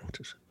happen.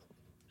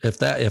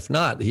 If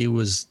not, he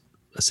was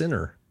a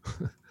sinner.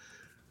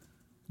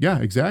 Yeah,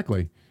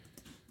 exactly.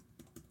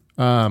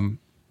 But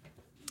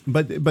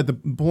the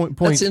point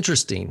That's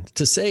interesting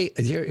to say.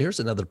 Here's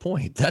another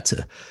point.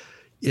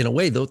 In a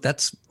way, though,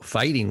 that's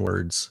fighting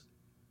words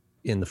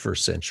in the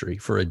first century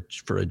for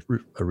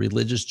a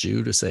religious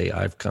Jew to say,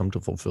 "I've come to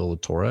fulfill the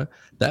Torah."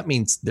 That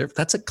means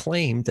that's a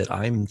claim that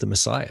I'm the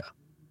Messiah.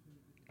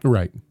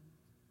 Right.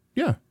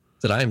 Yeah.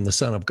 That I am the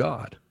Son of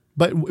God.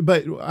 But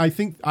I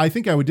think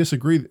I would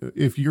disagree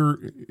if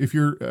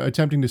you're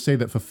attempting to say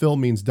that fulfill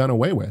means done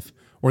away with,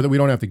 or that we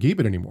don't have to keep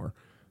it anymore.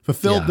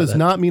 Fulfilled does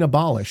not mean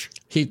abolish.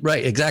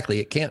 Right, exactly.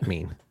 It can't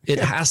mean. It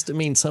has to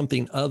mean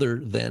something other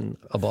than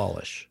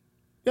abolish.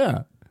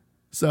 Yeah.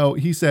 So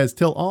he says,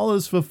 till all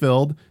is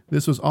fulfilled,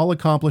 this was all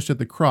accomplished at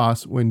the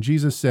cross when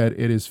Jesus said,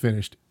 it is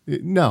finished.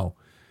 No.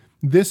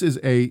 This is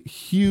a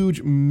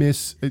huge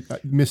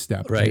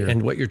misstep. Right. here.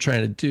 And what you're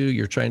trying to do,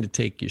 you're trying to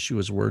take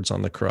Yeshua's words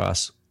on the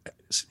cross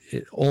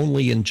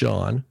only in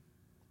John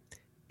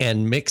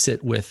and mix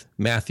it with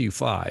Matthew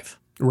 5.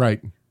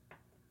 Right.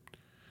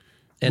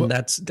 And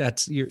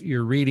that's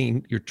you're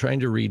reading, you're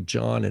trying to read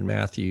John and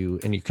Matthew,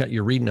 and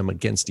you're reading them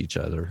against each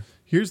other.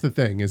 Here's the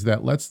thing: is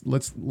that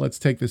let's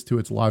take this to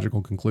its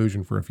logical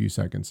conclusion for a few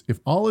seconds.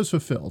 If all is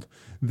fulfilled,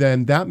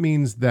 then that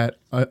means that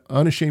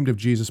Unashamed of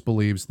Jesus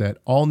believes that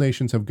all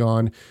nations have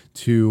gone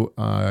to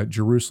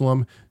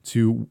Jerusalem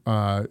to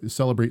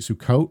celebrate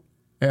Sukkot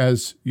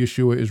as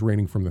Yeshua is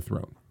reigning from the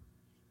throne.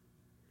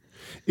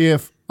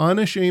 If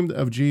Unashamed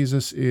of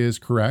Jesus is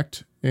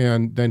correct,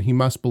 and then he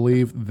must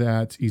believe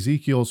that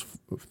Ezekiel's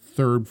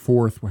third,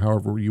 fourth,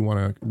 however you want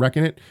to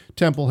reckon it,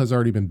 temple has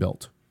already been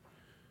built.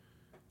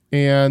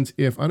 And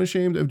if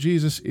Unashamed of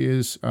Jesus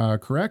is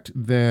correct,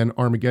 then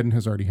Armageddon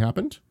has already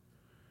happened.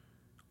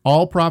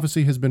 All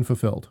prophecy has been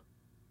fulfilled.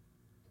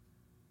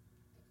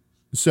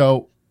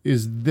 So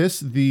is this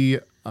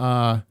the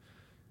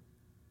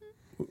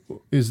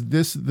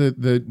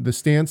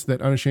stance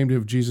that Unashamed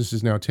of Jesus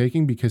is now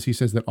taking because he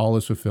says that all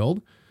is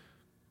fulfilled?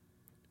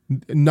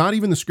 Not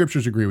even the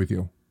scriptures agree with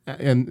you.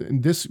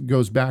 And this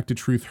goes back to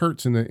Truth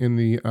Hurts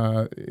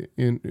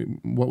in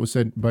what was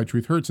said by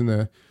Truth Hurts in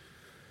the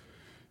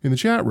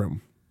chat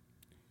room.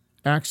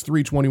 Acts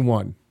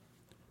 3:21.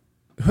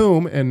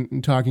 Whom,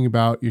 and talking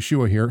about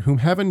Yeshua here, whom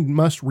heaven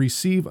must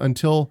receive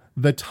until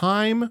the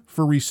time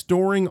for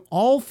restoring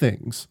all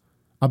things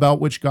about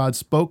which God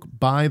spoke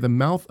by the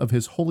mouth of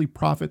his holy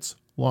prophets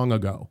long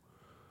ago.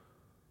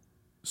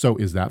 So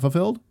is that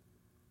fulfilled?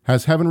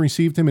 Has heaven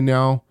received him and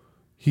now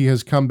he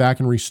has come back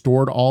and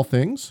restored all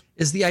things?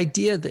 Is the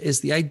idea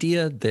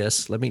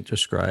this? Let me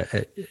describe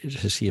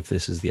to see if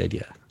this is the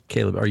idea.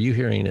 Caleb, are you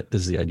hearing it?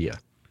 This is the idea.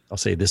 I'll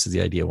say this is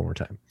the idea one more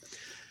time.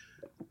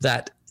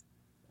 That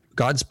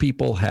God's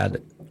people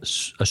had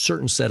a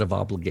certain set of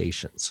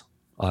obligations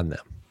on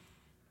them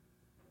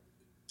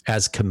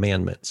as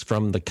commandments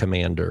from the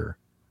commander.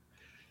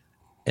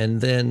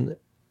 And then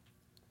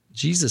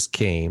Jesus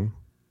came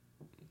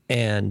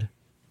and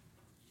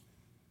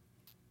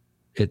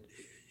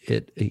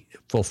it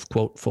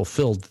quote,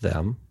 fulfilled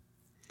them.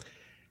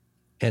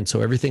 And so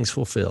everything's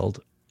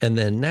fulfilled. And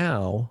then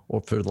now,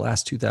 or for the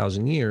last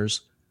 2,000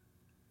 years,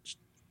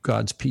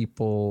 God's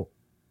people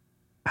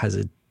has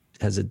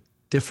a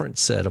different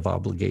set of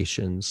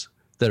obligations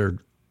that are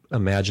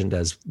imagined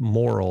as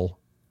moral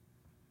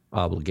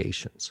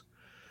obligations,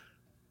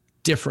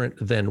 different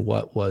than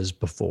what was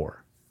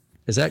before.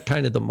 Is that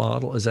kind of the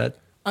model? Is that?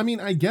 I mean,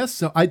 I guess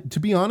so. To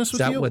be honest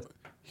with you,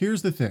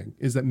 here's the thing: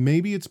 is that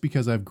maybe it's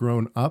because I've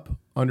grown up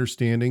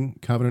understanding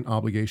covenant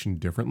obligation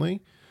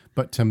differently.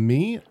 But to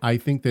me, I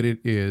think it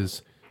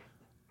is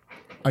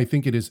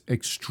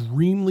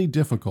extremely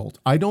difficult.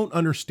 I don't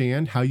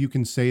understand how you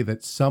can say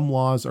that some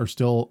laws are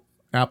still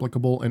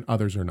applicable and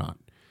others are not.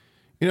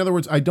 In other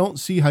words, I don't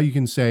see how you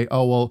can say,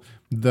 oh, well,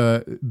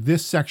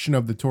 this section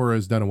of the Torah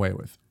is done away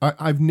with.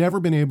 I've never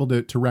been able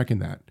to reckon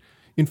that.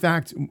 In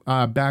fact,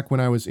 back when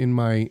I was in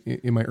my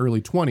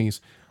early 20s,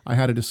 I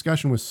had a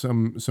discussion with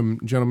some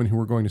gentlemen who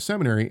were going to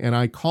seminary, and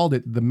I called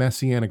it the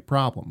messianic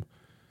problem.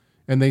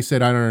 And they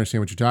said, I don't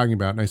understand what you're talking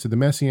about. And I said, the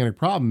messianic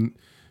problem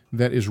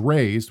that is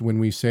raised when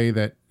we say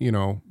that,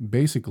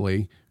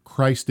 basically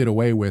Christ did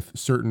away with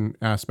certain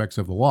aspects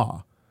of the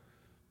law.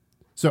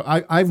 So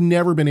I've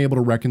never been able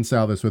to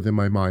reconcile this within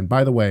my mind.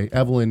 By the way,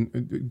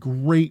 Evelyn,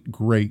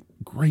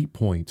 great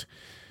point.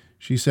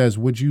 She says,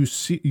 would you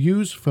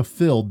use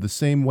fulfilled the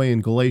same way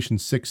in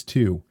Galatians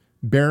 6:2,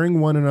 bearing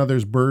one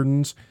another's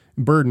burden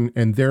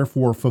and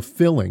therefore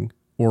fulfilling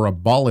or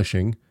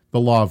abolishing the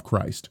law of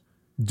Christ,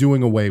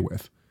 doing away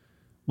with?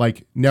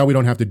 Like now we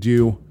don't have to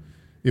do,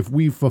 if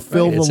we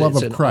fulfill the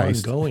love of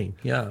Christ. Ongoing.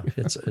 Yeah,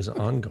 it's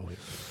ongoing.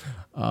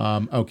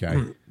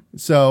 Okay.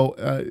 So,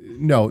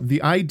 no,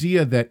 the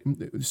idea that,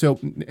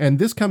 and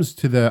this comes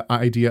to the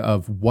idea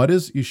of what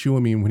does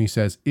Yeshua mean when he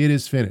says it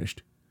is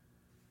finished?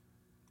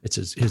 It's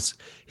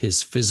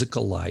his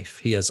physical life.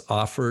 He has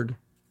offered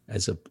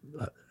as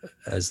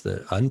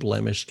the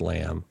unblemished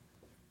lamb,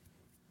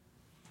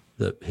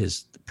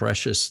 his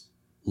precious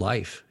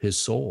life, his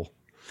soul.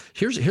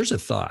 Here's a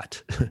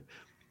thought.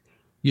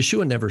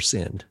 Yeshua never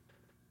sinned.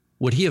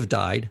 Would he have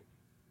died?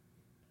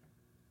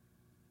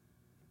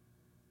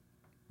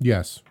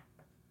 Yes.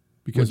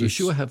 Because would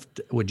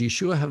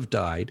Yeshua have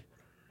died?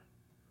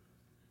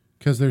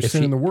 Because there's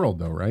sin in the world,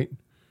 though, right?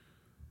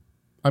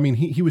 I mean,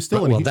 he was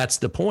still. Well, that's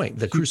the point.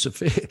 The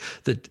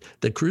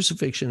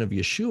crucifixion of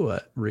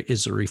Yeshua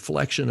is a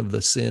reflection of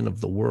the sin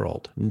of the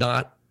world,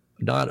 not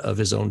of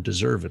his own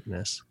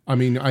deservedness. I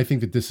mean, I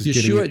think that this is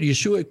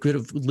Yeshua could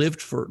have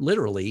lived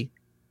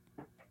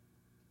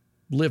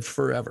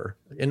forever.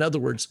 In other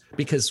words,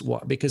 because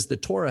the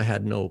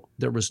Torah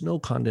there was no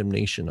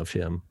condemnation of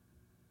him.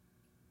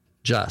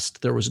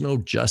 There was no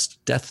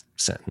just death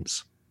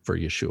sentence for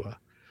Yeshua.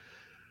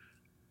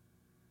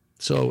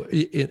 So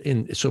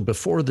so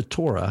before the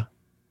Torah,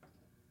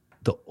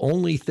 the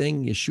only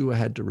thing Yeshua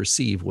had to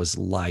receive was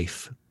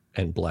life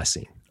and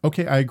blessing.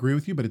 Okay, I agree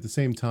with you, but at the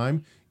same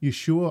time,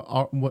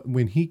 Yeshua,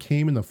 when he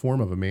came in the form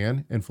of a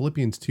man, and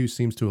Philippians 2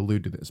 seems to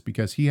allude to this,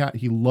 because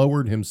he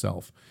lowered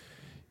himself.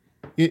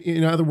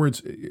 In other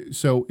words,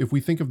 so if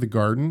we think of the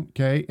garden,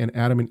 okay, and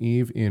Adam and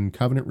Eve in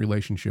covenant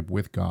relationship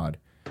with God,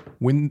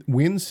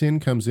 when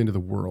sin comes into the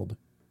world,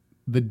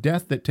 the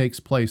death that takes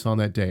place on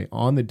that day,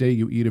 on the day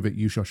you eat of it,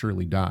 you shall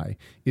surely die,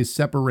 is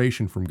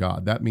separation from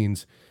God. That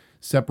means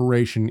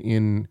separation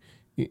in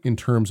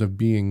terms of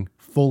being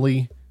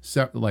fully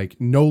like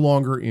no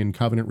longer in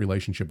covenant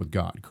relationship with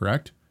God,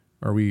 correct?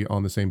 Are we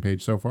on the same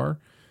page so far?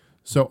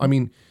 So, I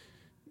mean,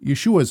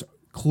 Yeshua's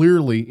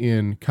clearly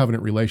in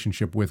covenant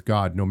relationship with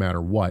God no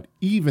matter what,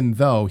 even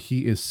though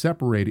he is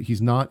separated.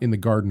 He's not in the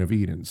Garden of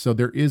Eden. So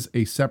there is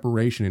a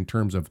separation in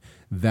terms of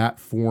that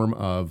form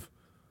of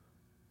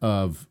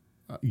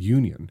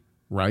union,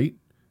 right?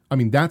 I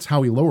mean, that's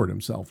how he lowered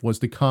himself, was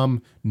to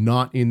come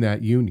not in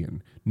that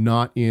union,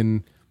 not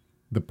in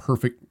the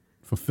perfect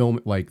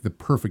fulfillment, like the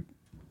perfect.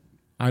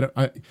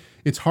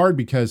 It's hard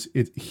because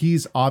Yeshua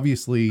is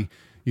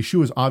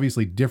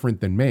obviously different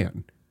than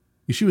man.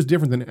 Yeshua is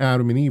different than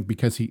Adam and Eve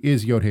because he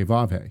is Yod He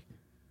Vav He.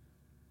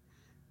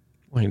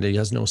 Well, he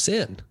has no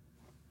sin.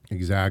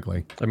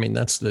 Exactly. I mean,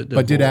 that's the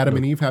but did Adam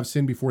and Eve have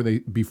sin before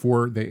they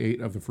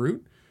ate of the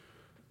fruit?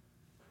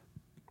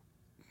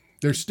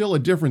 There's still a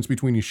difference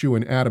between Yeshua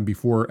and Adam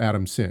before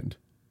Adam sinned.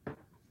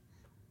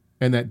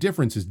 And that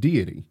difference is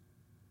deity.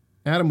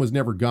 Adam was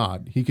never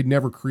God. He could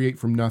never create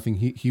from nothing.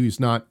 He was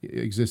not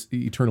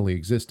eternally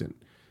existent.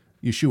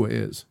 Yeshua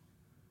is,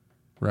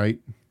 right?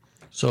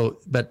 So,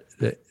 but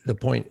the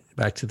point,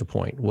 back to the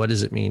point, what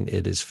does it mean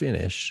it is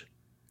finished?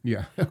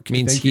 Yeah. Okay,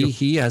 means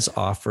he has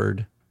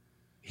offered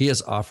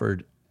his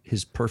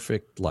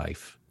perfect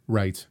life.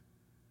 Right.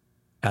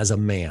 As a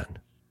man.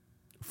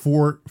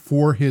 For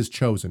his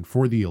chosen,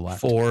 for the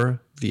elect.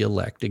 For the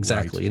elect,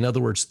 exactly. Right. In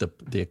other words,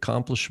 the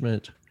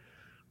accomplishment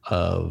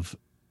of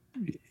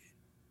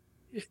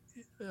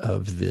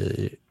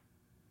the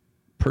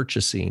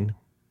purchasing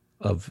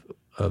of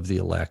the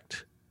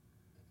elect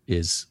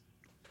is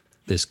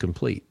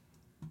complete.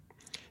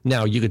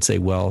 Now you could say,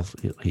 well,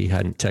 he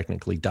hadn't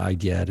technically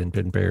died yet and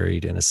been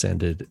buried and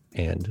ascended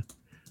and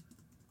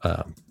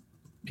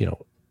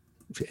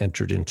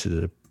entered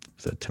into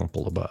the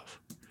temple above.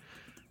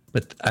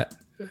 But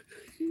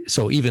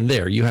so even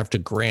there, you have to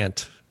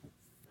grant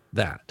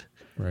that.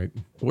 Right.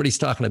 What he's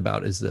talking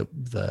about is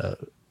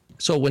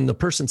so when the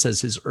person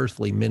says his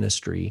earthly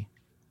ministry,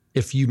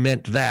 if you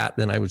meant that,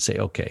 then I would say,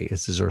 okay,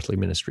 it's his earthly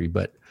ministry.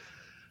 But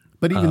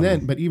even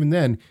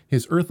then,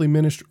 his earthly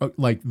ministry,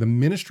 like the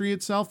ministry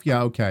itself,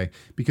 yeah, okay.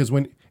 Because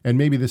and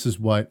maybe this is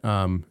what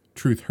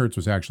Truth Hurts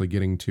was actually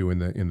getting to in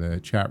the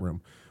chat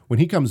room. When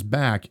he comes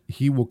back,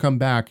 he will come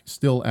back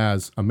still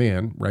as a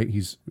man, right?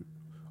 He's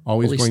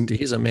always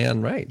he's a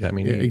man, right? I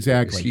mean,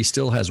 exactly. He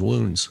still has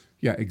wounds.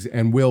 Yeah,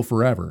 and will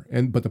forever.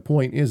 But the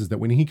point is that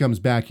when he comes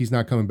back, he's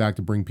not coming back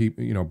to bring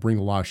people, bring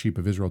the lost sheep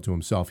of Israel to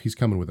himself. He's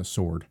coming with a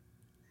sword.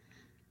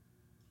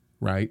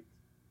 Right?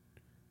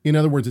 In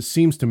other words, it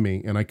seems to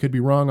me, and I could be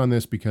wrong on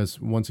this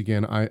because once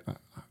again,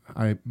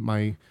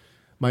 my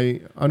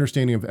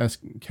understanding of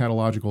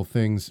eschatological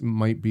things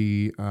might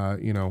be,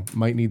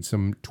 might need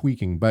some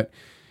tweaking. But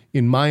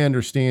in my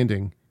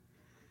understanding,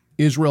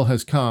 Israel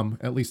has come,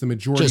 at least the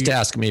majority. Just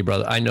ask me,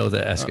 brother. I know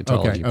the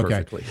eschatology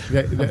perfectly.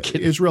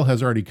 Israel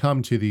has already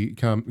come to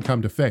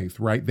come to faith,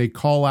 right? They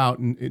call out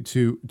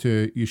to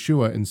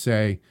Yeshua and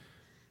say,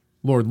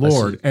 "Lord,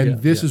 Lord,"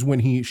 this is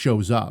when he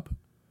shows up.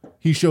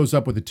 He shows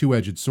up with a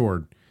two-edged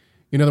sword.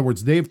 In other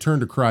words, they've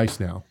turned to Christ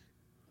now,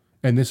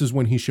 and this is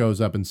when he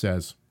shows up and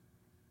says,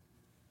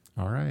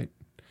 "All right,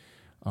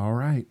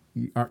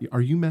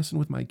 are you messing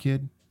with my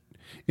kid?"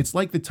 It's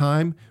like the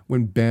time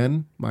when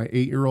Ben, my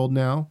 8-year-old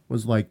now,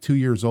 was like 2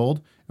 years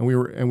old, and we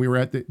were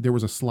at there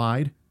was a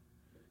slide,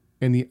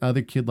 and the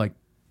other kid like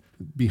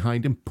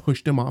behind him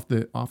pushed him off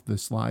the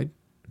slide.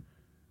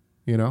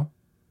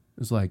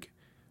 It's like,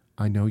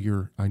 I know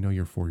you're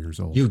 4 years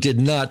old. You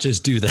did not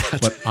just do that.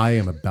 But I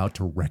am about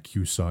to wreck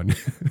you, son.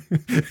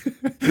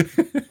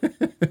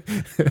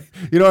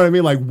 You know what I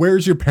mean? Like,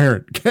 where's your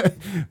parent?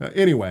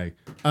 Anyway,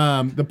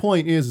 the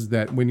point is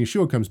that when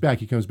Yeshua comes back,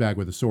 he comes back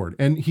with a sword.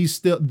 And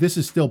this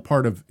is still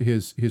part of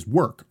his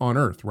work on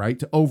earth, right?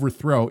 To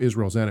overthrow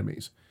Israel's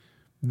enemies.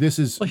 This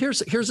is... Well,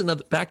 here's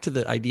another, back to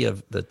the idea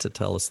of the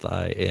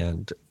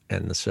Tetelestai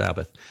and the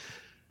Sabbath.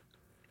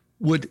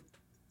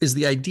 Is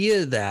the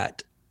idea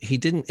that he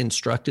didn't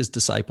instruct his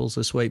disciples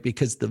this way?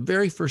 Because the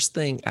very first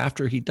thing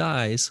after he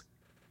dies,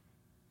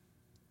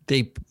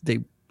 they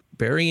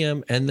bury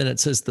him, and then it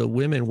says the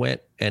women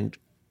went and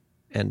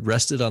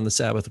rested on the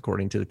Sabbath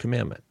according to the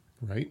commandment.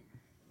 Right.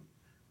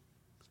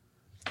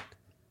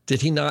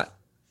 Did he not?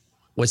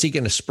 Was he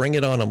going to spring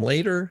it on them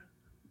later?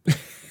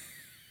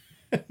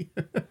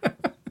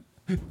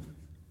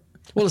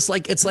 Well, it's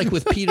like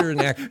with Peter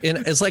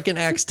it's like in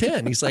Acts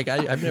 10. He's like,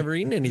 I've never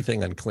eaten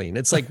anything unclean.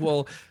 It's like,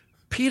 well,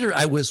 Peter,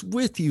 I was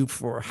with you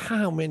for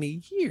how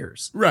many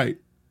years? Right.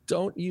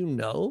 Don't you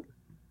know?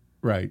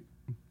 Right.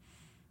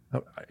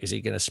 Is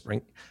he going to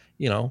spring,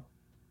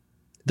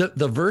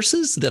 The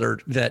verses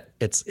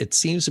it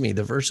seems to me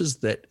the verses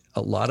that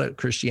a lot of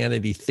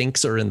Christianity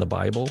thinks are in the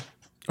Bible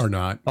Or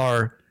not.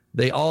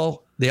 they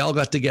all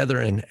got together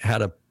and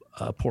had a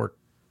pork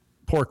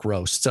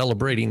roast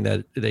celebrating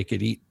that they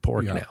could eat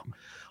pork Yeah. now,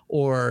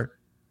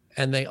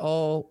 and they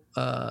all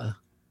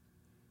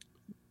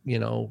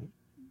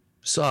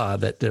saw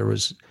that there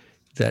was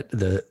that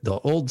the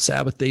old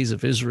Sabbath days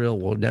of Israel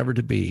will never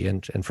to be,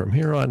 and from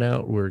here on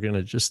out we're going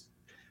to just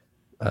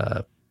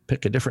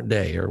pick a different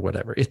day or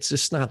whatever. It's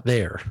just not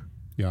there.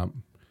 Yeah.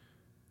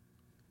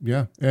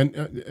 Yeah.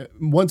 And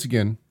once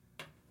again,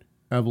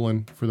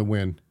 Evelyn for the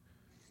win.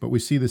 But we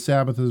see the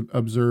Sabbath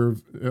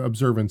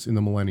observance in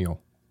the millennium.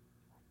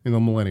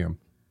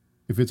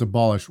 If it's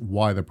abolished,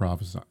 why the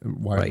prophecy?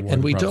 Right.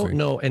 And we don't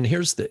know. And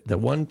here's the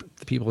one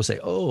people will say,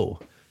 oh,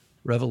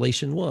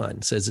 Revelation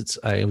 1 says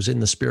I was in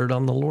the Spirit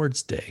on the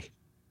Lord's day.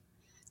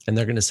 And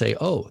they're going to say,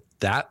 oh,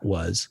 that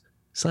was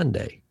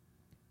Sunday.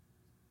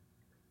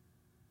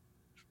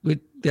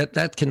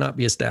 That cannot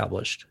be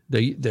established.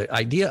 The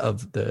idea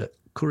of the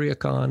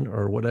Kuriakon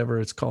or whatever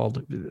it's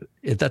called,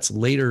 that's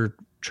later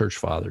church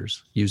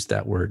fathers used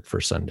that word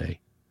for Sunday.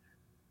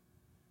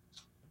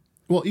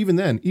 Well, even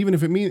then, even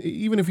if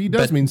he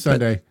does mean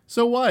Sunday,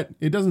 so what?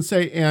 It doesn't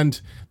say, and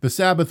the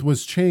Sabbath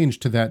was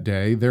changed to that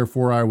day,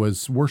 therefore I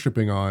was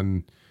worshiping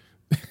on.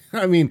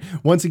 I mean,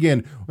 once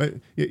again,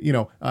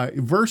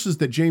 verses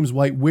that James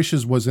White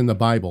wishes was in the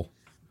Bible,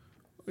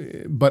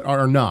 but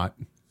are not.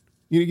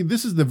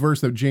 This is the verse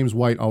that James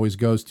White always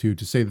goes to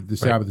say that the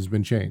Sabbath has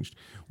been changed.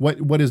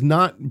 What is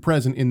not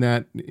present in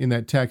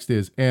that text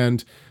is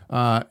and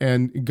God,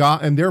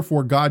 and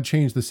therefore God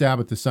changed the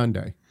Sabbath to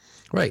Sunday.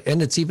 Right,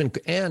 and that's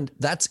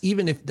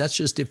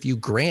just if you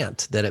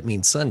grant that it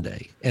means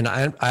Sunday, and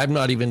I'm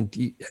not even.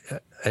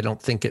 I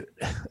don't think it.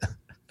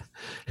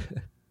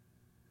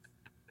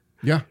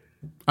 Yeah,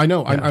 I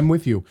know. Yeah. I'm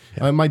with you.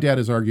 Yeah. My dad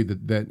has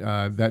argued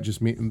that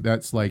just means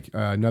that's like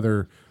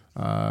another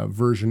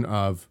version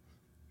of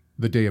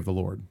the day of the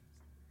Lord.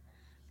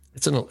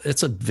 It's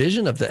a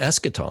vision of the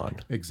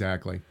eschaton.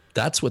 Exactly.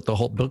 That's what the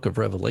whole book of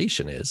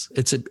Revelation is.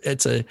 It's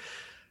an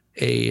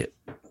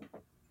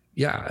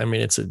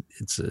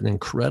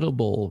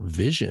incredible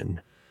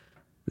vision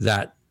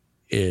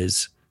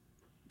that's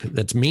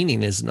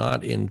meaning is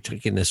not in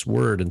taking this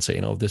word and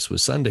saying, oh, this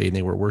was Sunday and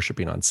they were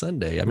worshiping on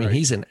Sunday. I mean,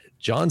 right.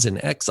 John's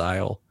in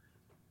exile,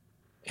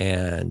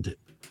 and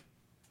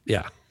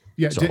yeah.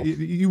 Yeah, so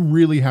you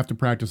really have to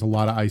practice a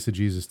lot of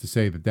eisegesis to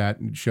say that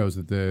shows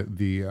that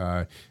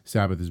the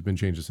Sabbath has been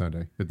changed to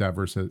Sunday. That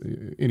verse says,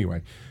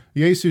 anyway.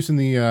 Jesus in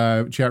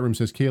the chat room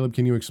says, Caleb,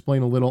 can you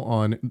explain a little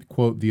on,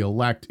 quote, the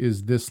elect?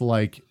 Is this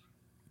like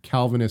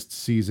Calvinist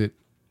sees it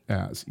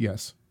as?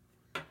 Yes.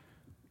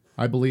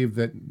 I believe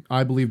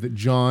that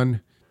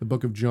John, the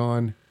book of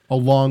John,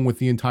 along with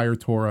the entire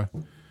Torah,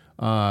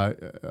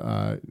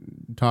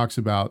 talks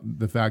about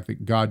the fact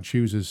that God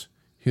chooses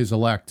his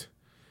elect.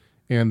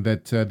 And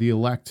that the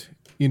elect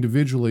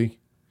individually,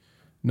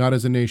 not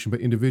as a nation,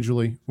 but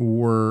individually,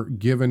 were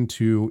given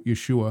to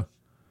Yeshua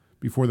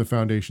before the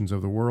foundations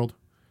of the world.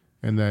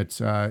 And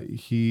that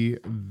he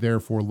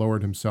therefore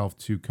lowered himself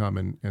to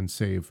come and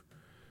save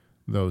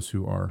those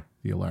who are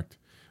the elect.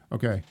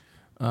 Okay,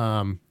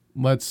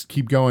 let's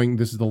keep going.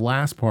 This is the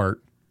last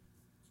part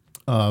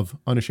of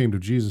Unashamed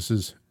of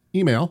Jesus's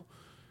email.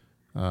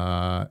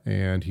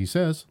 And he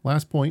says,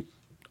 last point.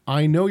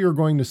 I know you're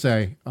going to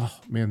say, "Oh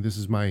man, this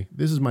is my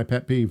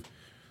pet peeve.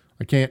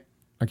 I can't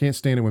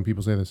stand it when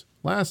people say this."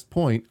 Last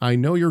point, I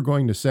know you're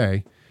going to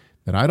say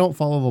that I don't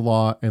follow the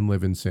law and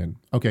live in sin.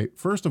 Okay,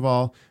 first of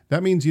all,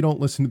 that means you don't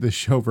listen to this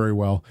show very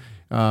well.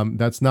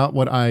 That's not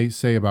what I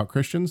say about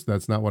Christians.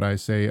 That's not what I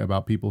say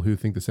about people who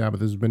think the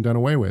Sabbath has been done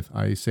away with.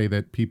 I say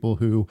that people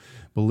who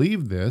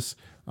believe this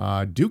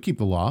do keep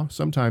the law,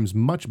 sometimes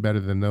much better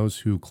than those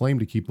who claim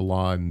to keep the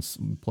law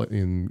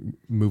in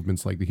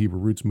movements like the Hebrew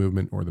Roots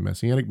movement or the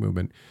Messianic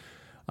movement.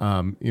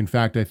 In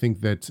fact, I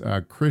think that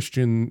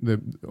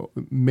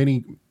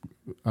many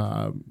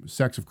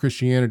sects of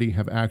Christianity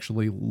have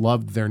actually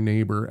loved their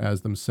neighbor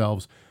as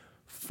themselves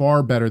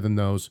far better than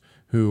those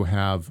who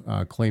have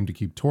claimed to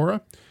keep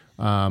Torah.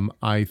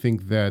 I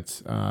think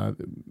that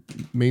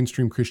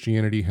mainstream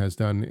Christianity has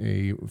done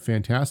a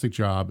fantastic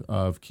job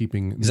of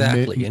keeping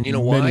exactly, and you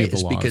know why?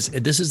 It's laws. Because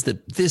this is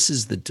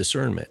the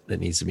discernment that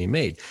needs to be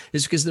made.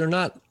 It's because they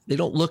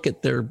don't look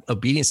at their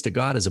obedience to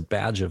God as a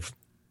badge of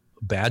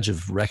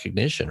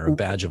recognition or a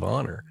badge of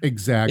honor.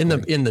 Exactly.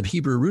 In the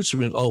Hebrew roots,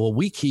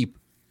 we keep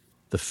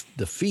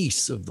the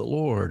feasts of the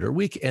Lord, or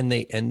and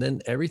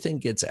then everything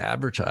gets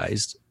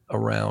advertised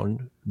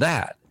around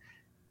that.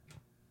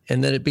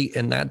 And then but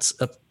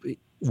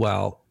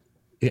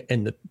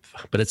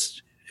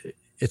it's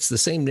the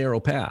same narrow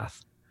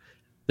path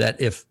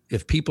that if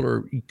people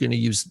are going to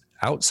use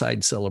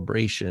outside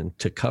celebration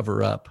to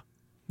cover up,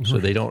 so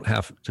they don't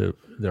have to,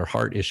 their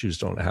heart issues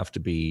don't have to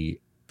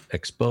be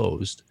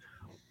exposed.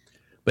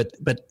 But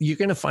you're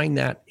going to find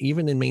that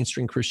even in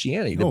mainstream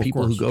Christianity, the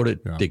people who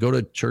they go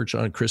to church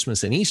on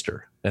Christmas and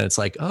Easter, and it's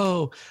like,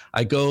 oh,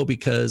 I go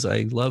because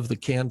I love the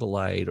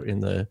candlelight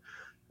in the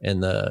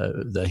and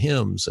the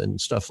hymns and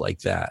stuff like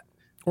that.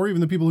 Or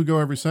even the people who go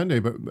every Sunday,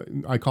 but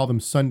I call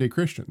them Sunday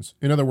Christians.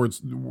 In other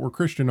words, we're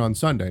Christian on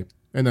Sunday,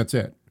 and that's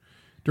it.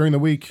 During the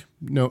week,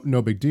 no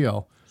big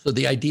deal. So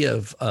the idea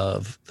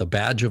of the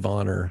badge of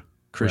honor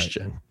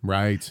Christian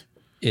Right.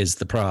 is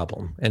the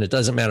problem. And it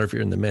doesn't matter if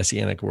you're in the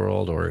Messianic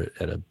world or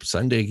at a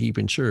Sunday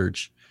keeping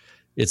church.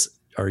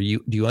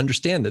 Do you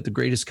understand that the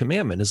greatest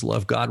commandment is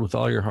love God with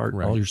all your heart,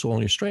 all your soul,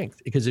 and your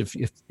strength? Because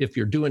if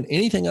you're doing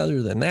anything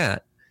other than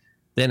that,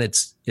 then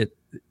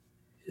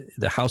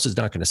the house is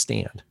not going to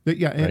stand.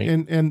 Yeah, right?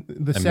 and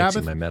the I'm Sabbath.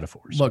 mixing my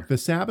metaphors. Look, the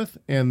Sabbath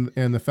and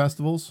the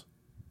festivals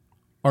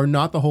are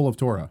not the whole of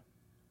Torah.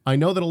 I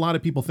know that a lot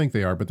of people think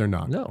they are, but they're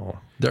not. No,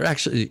 they're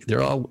actually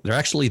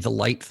the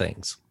light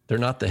things. They're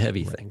not the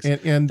heavy things.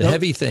 And the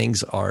heavy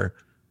things are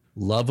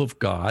love of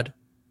God,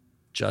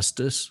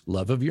 justice,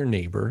 love of your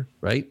neighbor,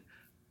 right?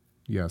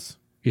 Yes.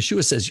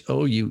 Yeshua says,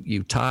 "Oh,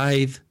 you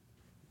tithe,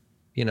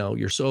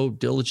 you're so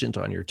diligent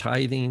on your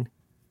tithing,"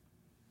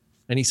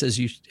 and he says,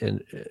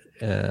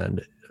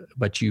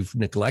 but you've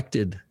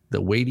neglected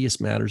the weightiest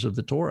matters of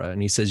the Torah.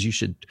 And he says you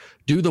should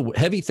do the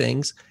heavy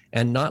things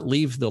and not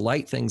leave the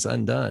light things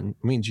undone.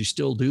 It means you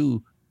still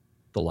do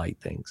the light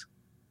things.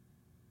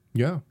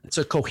 Yeah. It's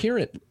a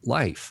coherent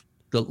life.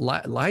 The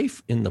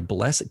life in the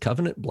blessed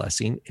covenant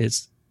blessing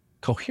is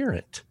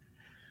coherent.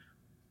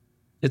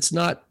 It's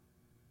not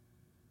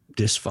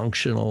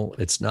dysfunctional.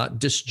 It's not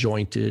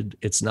disjointed.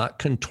 It's not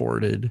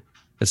contorted.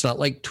 It's not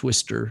like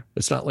Twister.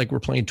 It's not like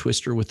we're playing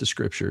Twister with the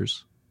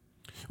scriptures.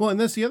 Well, and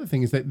that's the other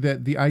thing is that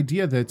the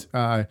idea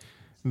that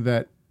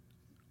that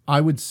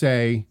I would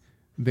say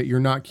that you're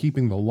not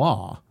keeping the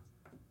law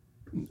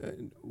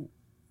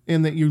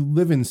and that you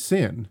live in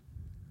sin.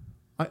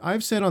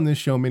 I've said on this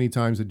show many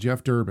times that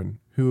Jeff Durbin,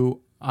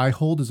 who I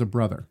hold as a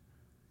brother,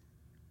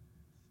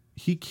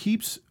 he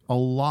keeps a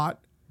lot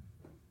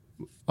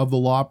of the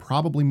law,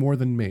 probably more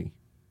than me.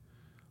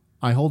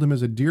 I hold him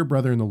as a dear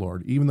brother in the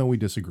Lord, even though we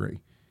disagree.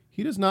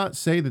 He does not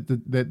say that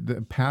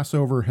the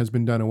Passover has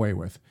been done away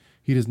with.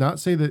 He does not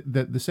say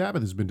that the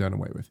Sabbath has been done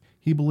away with.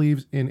 He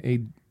believes in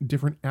a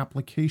different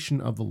application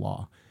of the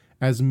law,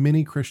 as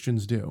many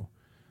Christians do.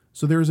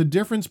 So there is a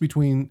difference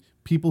between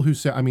people who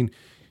say,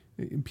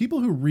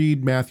 people who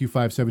read Matthew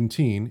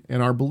 5:17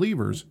 and are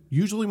believers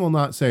usually will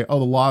not say, oh,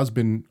 the law has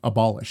been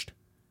abolished.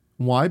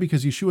 Why?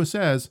 Because Yeshua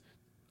says,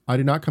 I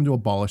did not come to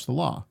abolish the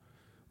law.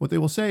 What they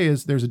will say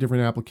is there's a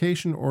different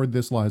application or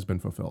this law has been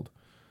fulfilled.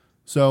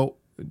 So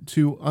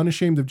to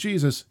Unashamed of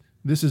Jesus,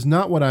 this is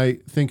not what I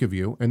think of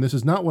you, and this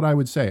is not what I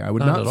would say. I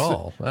would not at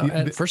all.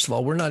 First of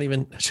all, we're not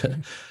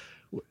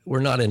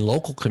in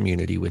local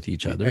community with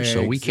each other,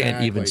 so we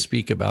can't even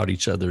speak about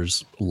each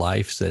other's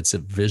lives. That's a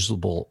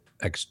visible,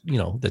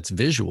 that's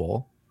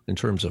visual in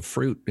terms of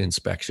fruit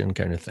inspection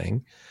kind of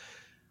thing.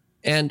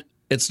 And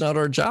it's not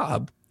our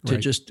job to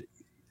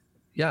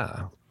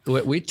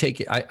we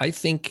take it. I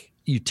think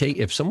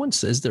if someone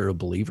says they're a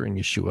believer in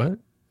Yeshua,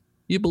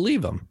 you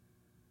believe them.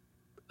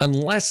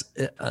 Unless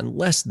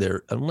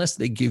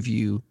they give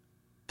you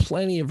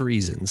plenty of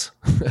reasons,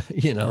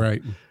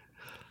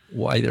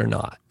 why they're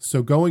not.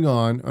 So going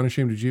on,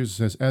 Unashamed of Jesus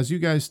says, as you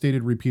guys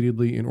stated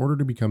repeatedly, in order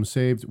to become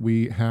saved,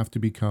 we have to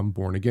become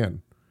born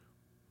again.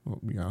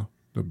 Well, yeah,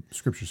 the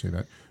scriptures say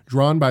that.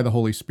 Drawn by the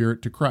Holy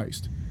Spirit to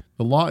Christ.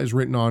 The law is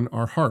written on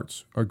our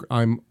hearts.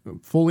 I'm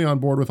fully on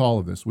board with all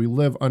of this. We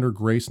live under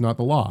grace, not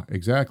the law.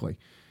 Exactly.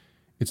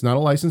 It's not a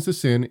license to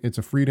sin. It's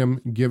a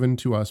freedom given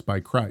to us by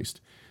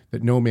Christ,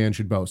 that no man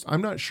should boast.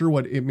 I'm not sure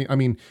what it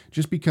means.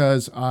 Just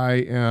because I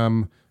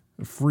am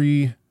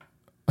free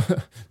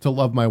to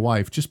love my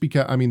wife,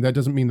 that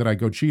doesn't mean that I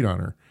go cheat on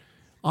her.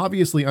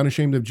 Obviously,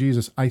 Unashamed of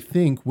Jesus, I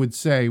think, would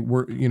say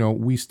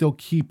we still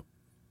keep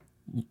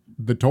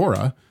the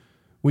Torah.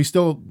 We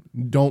still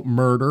don't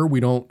murder. We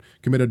don't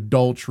commit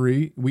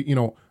adultery.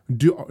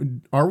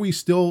 Are we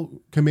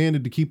still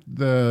commanded to keep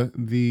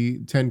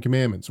the 10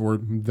 commandments or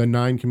the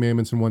 9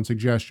 commandments in one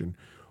suggestion?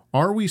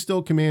 Are we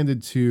still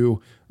commanded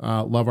to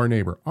love our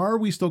neighbor? Are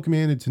we still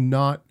commanded to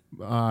not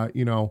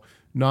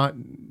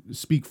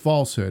speak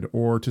falsehood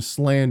or to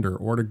slander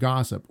or to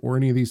gossip or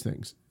any of these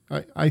things?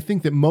 I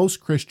think that most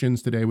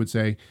Christians today would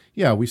say,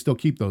 yeah, we still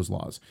keep those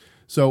laws.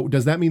 So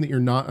does that mean that you're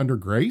not under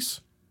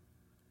grace?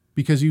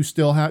 Because you're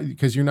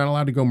not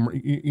allowed to go,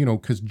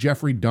 because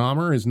Jeffrey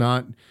Dahmer is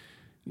not,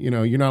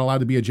 you're not allowed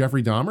to be a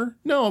Jeffrey Dahmer?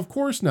 No, of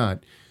course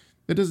not.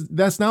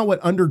 That's not what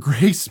under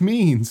grace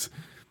means.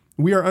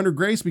 We are under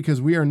grace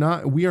because we are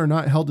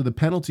not held to the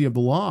penalty of the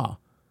law.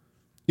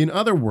 In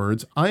other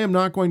words, I am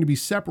not going to be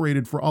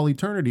separated for all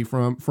eternity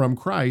from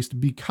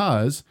Christ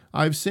because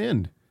I've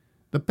sinned.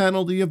 The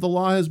penalty of the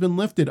law has been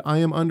lifted. I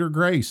am under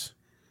grace.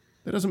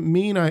 That doesn't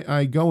mean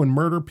I go and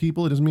murder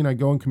people. It doesn't mean I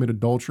go and commit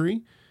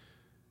adultery.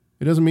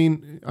 It doesn't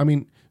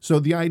mean, so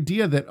the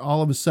idea that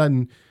all of a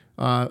sudden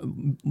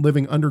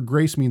living under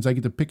grace means I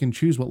get to pick and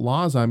choose what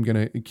laws I'm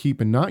going to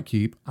keep and not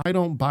keep, I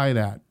don't buy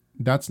that.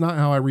 That's not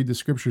how I read the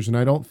scriptures, and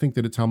I don't think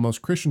that it's how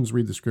most Christians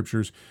read the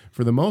scriptures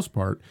for the most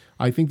part.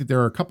 I think that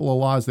there are a couple of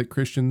laws that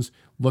Christians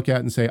look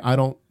at and say, I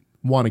don't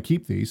want to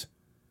keep these.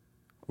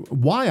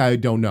 Why, I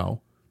don't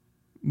know.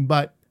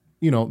 But,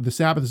 the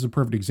Sabbath is a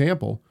perfect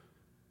example.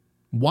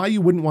 Why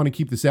you wouldn't want to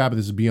keep the Sabbath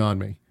is beyond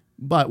me.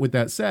 But with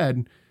that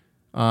said,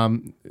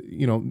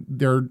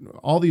 there are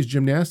all these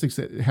gymnastics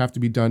that have to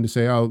be done to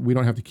say, oh, we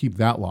don't have to keep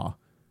that law.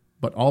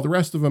 But all the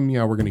rest of them,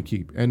 we're going to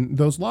keep. And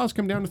those laws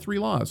come down to 3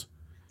 laws.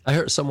 I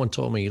heard someone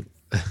told me,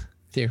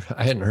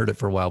 I hadn't heard it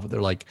for a while, but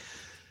they're like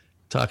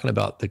talking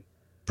about the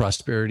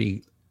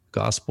prosperity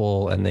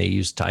gospel and they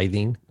use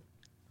tithing.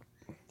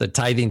 The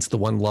tithing's the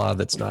one law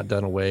that's not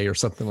done away or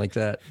something like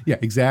that. Yeah,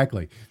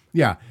 exactly.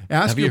 Yeah.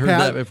 Have you heard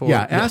that before?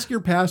 Yeah, ask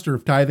your pastor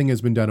if tithing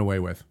has been done away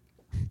with.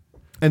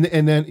 And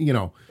then,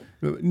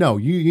 no,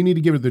 you need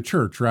to give it to the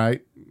church,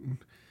 right?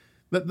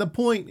 The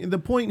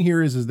point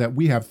here is that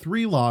we have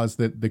 3 laws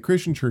that the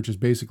Christian church is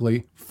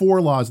basically,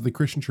 4 laws that the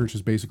Christian church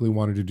has basically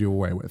wanted to do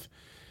away with,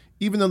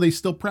 even though they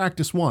still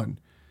practice one.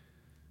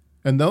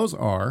 And those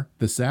are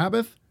the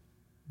Sabbath,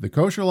 the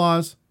kosher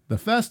laws, the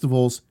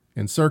festivals,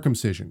 and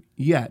circumcision.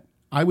 Yet,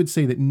 I would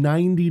say that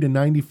 90 to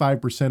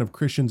 95% of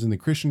Christians in the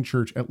Christian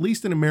church, at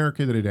least in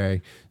America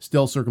today,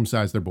 still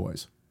circumcise their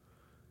boys,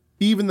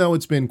 even though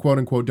it's been quote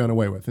unquote done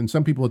away with. And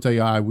some people will tell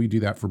you, we do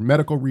that for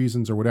medical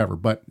reasons or whatever,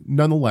 but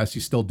nonetheless, you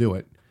still do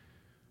it,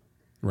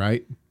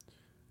 right?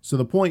 So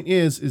the point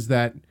is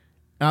that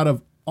out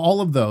of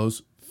all of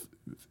those,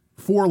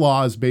 4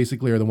 laws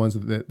basically are the ones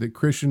that the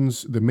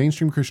Christians, the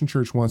mainstream Christian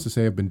church wants to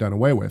say have been done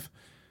away with.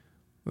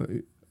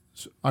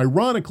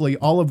 Ironically,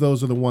 all of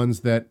those are the ones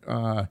that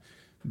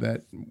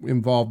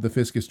involved the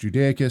Fiscus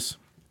Judaicus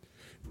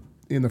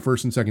in the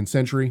 1st and 2nd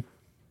century.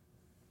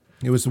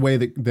 It was the way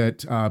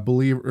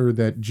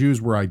that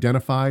Jews were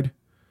identified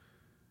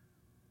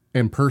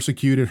and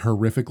persecuted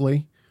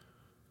horrifically.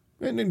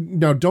 And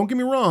now, don't get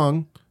me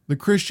wrong, the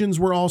Christians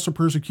were also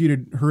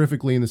persecuted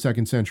horrifically in the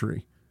 2nd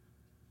century.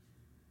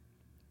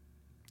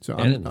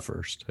 In the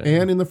first.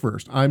 And in the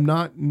first. I'm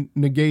not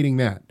negating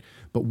that.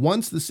 But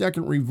once the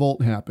second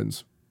revolt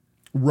happens,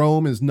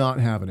 Rome is not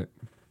having it.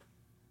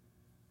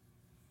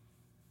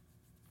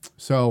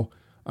 So,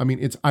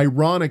 it's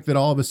ironic that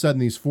all of a sudden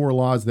these 4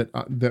 laws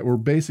that were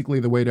basically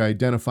the way to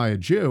identify a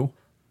Jew,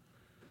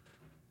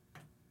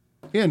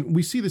 and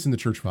we see this in the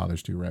church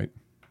fathers too, right?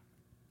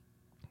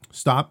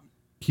 Stop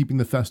keeping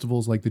the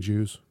festivals like the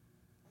Jews.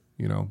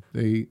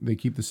 They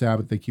keep the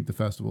Sabbath, they keep the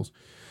festivals.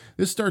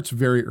 This starts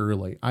very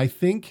early. I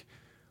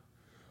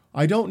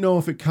don't know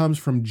if it comes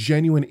from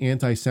genuine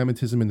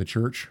anti-Semitism in the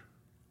church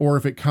or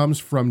if it comes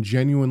from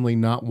genuinely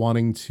not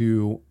wanting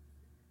to,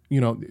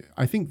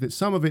 I think that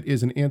some of it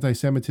is an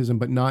anti-Semitism,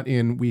 but not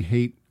in we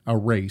hate a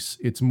race.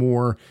 It's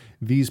more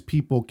these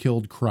people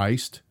killed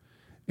Christ.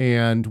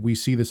 And we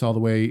see this all the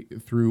way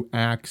through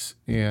Acts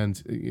and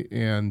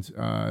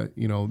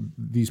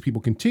these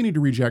people continue to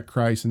reject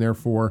Christ and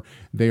therefore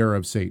they are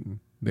of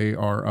Satan. They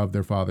are of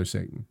their father,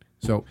 Satan.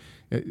 So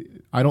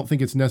I don't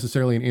think it's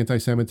necessarily an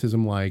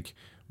anti-Semitism like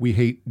we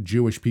hate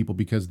Jewish people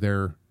because of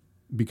their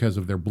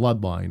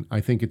bloodline.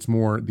 I think it's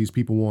more these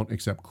people won't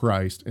accept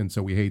Christ and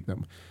so we hate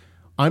them.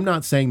 I'm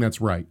not saying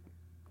that's right.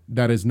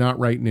 That is not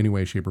right in any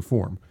way, shape, or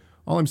form.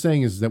 All I'm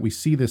saying is that we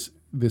see this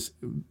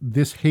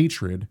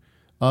hatred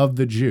of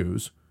the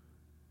Jews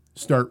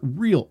start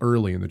real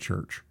early in the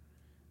church.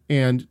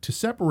 And to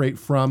separate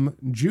from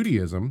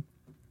Judaism,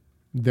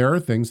 there are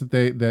things that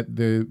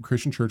the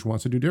Christian church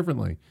wants to do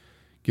differently.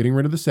 Getting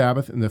rid of the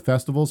Sabbath and the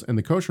festivals and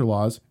the kosher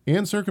laws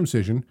and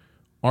circumcision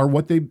are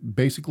what they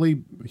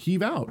basically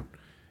heave out.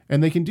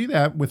 And they can do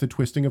that with a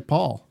twisting of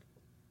Paul.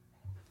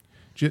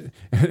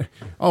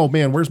 Oh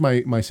man, where's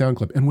my sound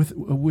clip? And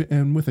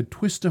with a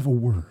twist of a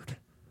word,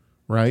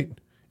 right?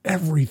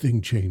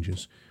 Everything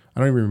changes. I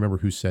don't even remember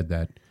who said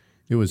that.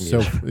 It was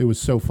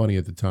so funny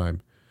at the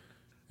time.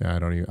 Yeah, I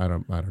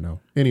don't know.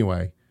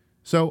 Anyway,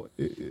 so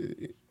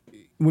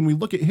when we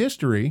look at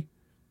history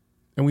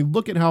and we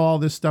look at how all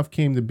this stuff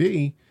came to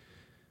be,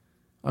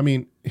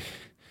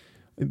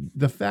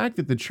 the fact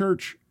that the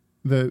church,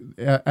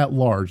 at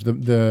large,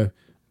 the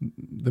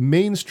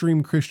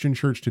mainstream Christian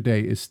church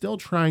today is still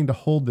trying to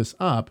hold this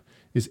up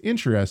is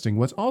interesting.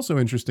 What's also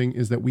interesting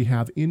is that we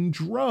have in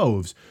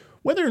droves,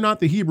 whether or not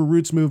the Hebrew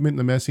roots movement and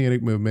the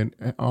Messianic movement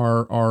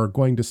are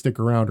going to stick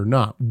around or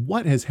not,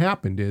 what has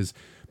happened is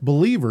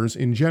believers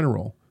in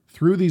general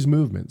through these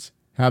movements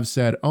have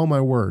said, oh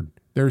my word,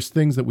 there's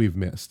things that we've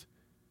missed.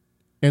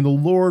 And the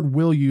Lord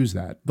will use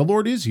that. The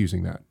Lord is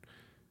using that.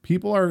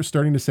 People are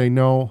starting to say,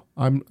 no,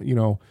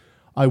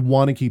 I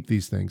want to keep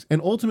these things.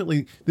 And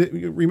ultimately,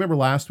 remember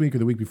last week or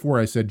the week before,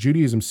 I said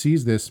Judaism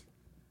sees this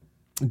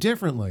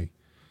differently.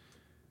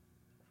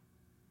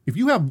 If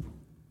you have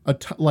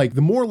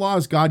the more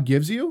laws God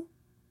gives you,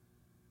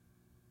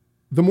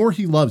 the more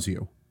he loves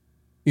you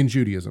in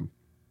Judaism.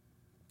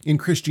 In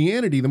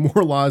Christianity, the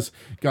more laws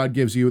God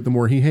gives you, the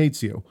more he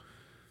hates you.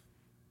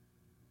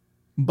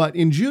 But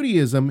in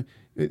Judaism,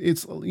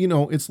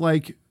 it's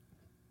like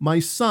my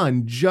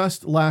son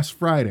just last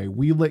Friday,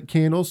 we lit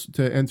candles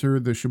to enter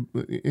in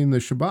the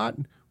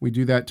Shabbat. We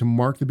do that to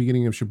mark the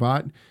beginning of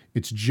Shabbat.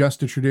 It's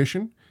just a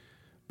tradition,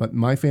 but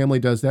my family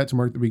does that to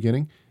mark the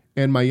beginning.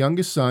 And my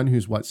youngest son,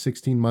 who's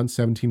 16 months,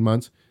 17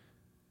 months,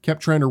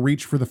 kept trying to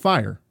reach for the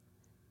fire.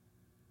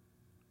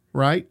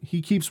 right?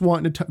 He keeps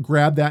wanting to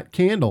grab that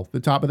candle, the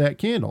top of that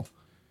candle.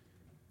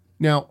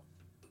 Now,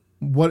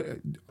 what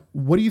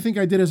do you think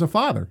I did as a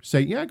father?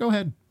 Say, yeah, go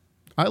ahead.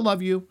 I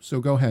love you, so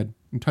go ahead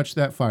and touch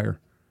that fire.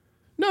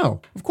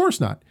 No, of course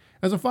not.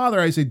 As a father,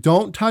 I say,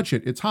 don't touch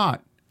it. It's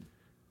hot.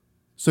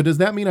 So does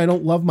that mean I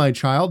don't love my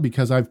child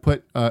because I've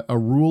put a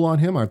rule on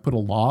him? I've put a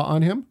law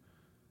on him?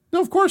 No,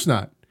 of course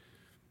not.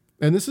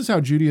 And this is how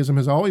Judaism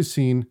has always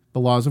seen the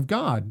laws of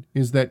God,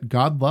 is that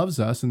God loves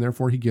us and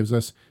therefore he gives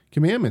us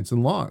commandments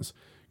and laws.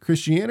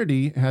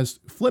 Christianity has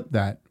flipped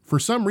that for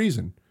some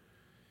reason.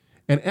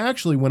 And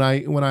actually, when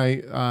I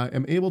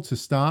am able to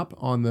stop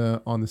on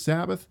the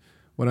Sabbath,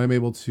 when I'm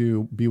able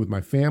to be with my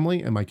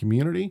family and my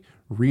community,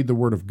 read the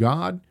Word of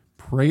God,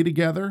 pray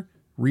together,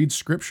 read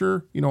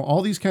Scripture,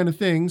 all these kind of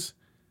things,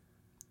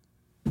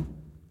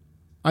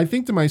 I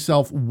think to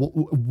myself,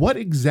 what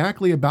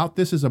exactly about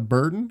this is a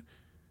burden?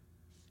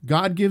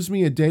 God gives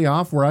me a day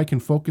off where I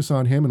can focus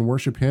on Him and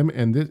worship Him,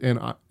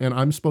 and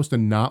I'm supposed to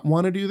not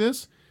want to do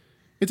this?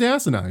 It's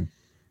asinine.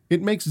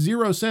 It makes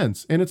zero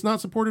sense, and it's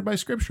not supported by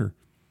Scripture.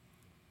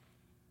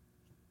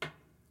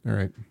 All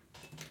right,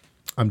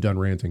 I'm done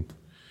ranting.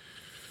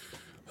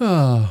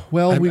 I'm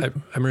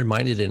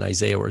reminded in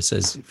Isaiah where it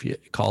says, "If you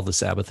call the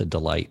Sabbath a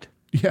delight."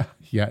 Yeah,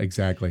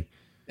 exactly.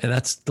 And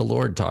that's the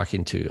Lord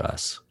talking to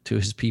us, to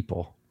His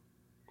people.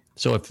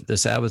 So if the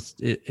Sabbath,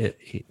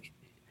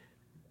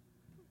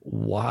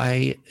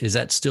 why is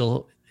that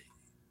still?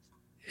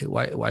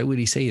 Why would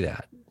He say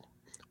that?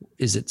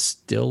 Is it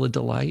still a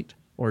delight,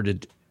 or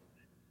did?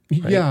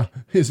 Right? Yeah,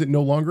 is it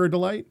no longer a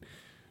delight?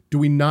 Do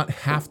we not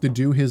have to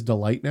do His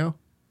delight now?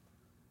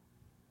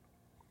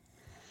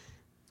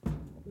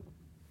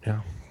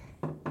 Yeah.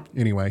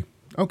 Anyway,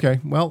 okay.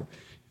 Well,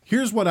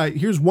 here's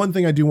one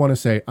thing I do want to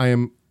say. I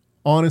am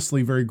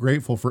honestly very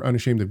grateful for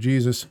Unashamed of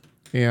Jesus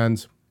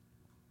and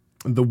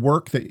the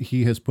work that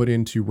he has put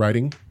into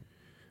writing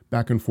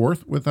back and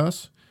forth with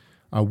us.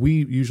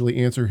 We usually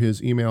answer his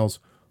emails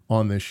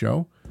on this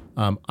show.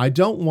 I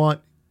don't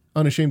want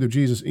Unashamed of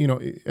Jesus,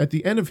 at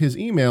the end of his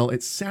email,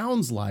 it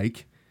sounds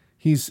like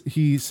he's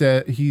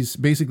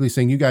basically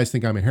saying, you guys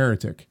think I'm a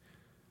heretic.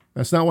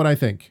 That's not what I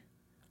think.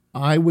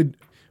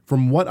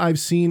 From what I've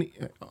seen,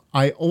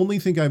 I only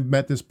think I've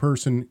met this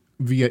person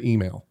via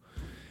email.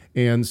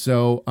 And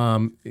so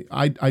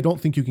I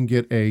don't think you can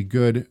get a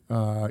good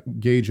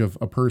gauge of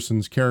a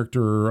person's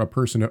character or a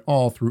person at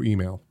all through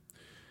email.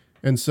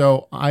 And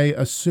so I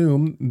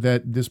assume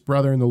that this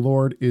brother in the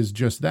Lord is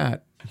just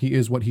that. He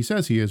is what he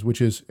says he is, which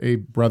is a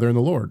brother in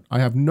the Lord. I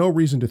have no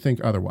reason to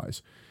think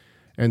otherwise.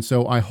 And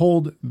so I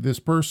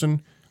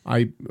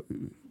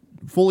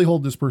fully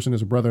hold this person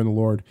as a brother in the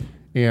Lord.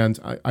 And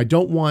I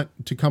don't want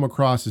to come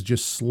across as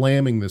just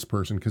slamming this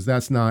person, because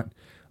that's not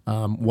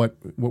what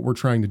we're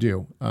trying to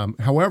do.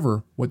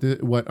 However,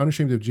 what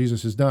Unashamed of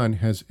Jesus has done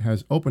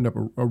has opened up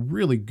a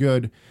really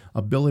good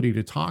ability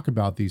to talk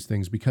about these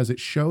things, because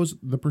it shows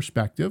the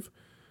perspective,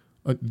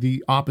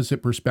 the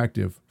opposite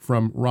perspective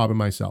from Rob and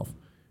myself.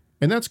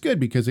 And that's good,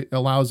 because it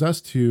allows us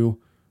to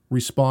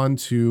respond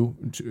to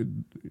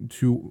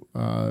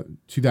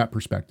that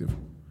perspective.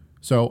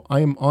 So I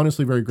am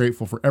honestly very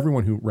grateful for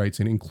everyone who writes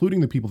in,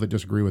 including the people that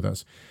disagree with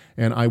us.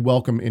 And I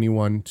welcome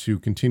anyone to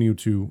continue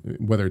to,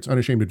 whether it's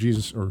Unashamed of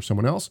Jesus or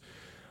someone else,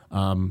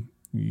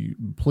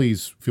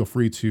 please feel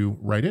free to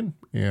write in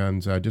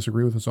and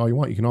disagree with us all you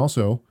want. You can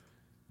also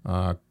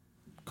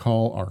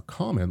call our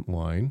comment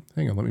line.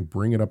 Hang on, let me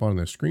bring it up on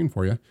the screen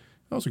for you.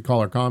 Also call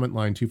our comment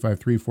line,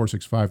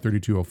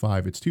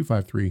 253-465-3205. It's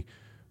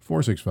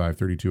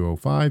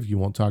 253-465-3205. You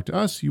won't talk to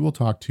us. You will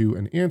talk to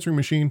an answering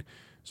machine,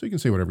 so you can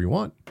say whatever you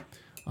want.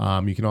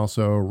 You can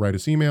also write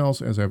us emails,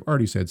 as I've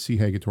already said,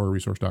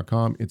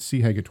 chag@torahresource.com. It's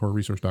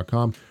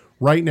chag@torahresource.com.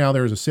 Right now,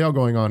 there is a sale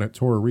going on at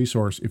Torah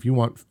Resource. If you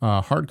want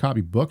hard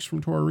copy books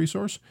from Torah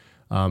Resource,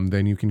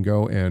 then you can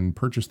go and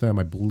purchase them.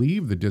 I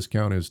believe the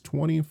discount is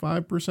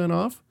 25%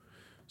 off.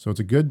 So it's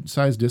a good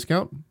size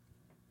discount,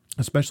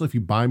 especially if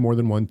you buy more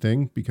than one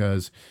thing,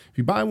 because if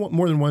you buy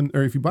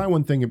if you buy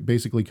one thing, it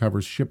basically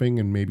covers shipping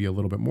and maybe a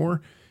little bit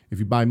more. If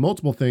you buy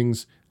multiple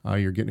things,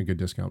 you're getting a good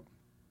discount.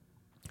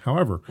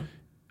 However,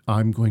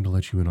 I'm going to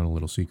let you in on a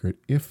little secret.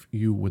 If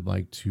you would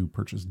like to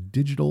purchase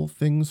digital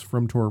things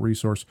from Torah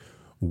Resource,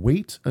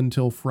 wait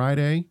until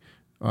Friday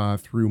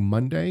through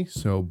Monday.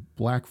 So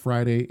Black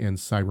Friday and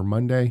Cyber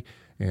Monday.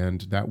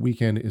 And that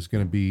weekend is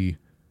going to be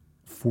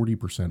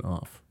 40%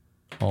 off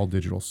all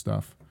digital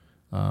stuff.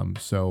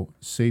 So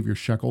save your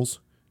shekels,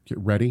 get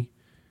ready.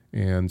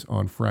 And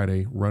on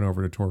Friday, run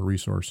over to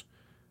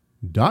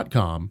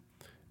TorahResource.com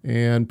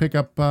and pick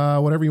up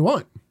whatever you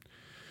want.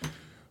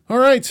 All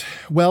right.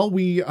 Well,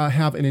 we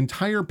have an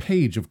entire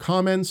page of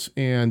comments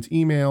and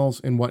emails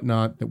and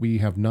whatnot that we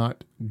have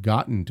not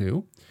gotten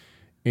to.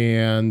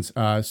 And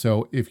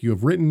so if you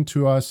have written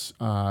to us,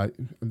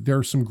 there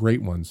are some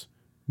great ones.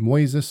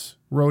 Moises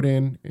wrote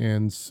in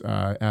and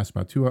asked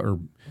about or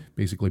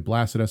basically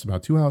blasted us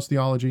about two-house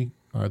theology.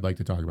 I'd like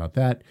to talk about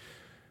that.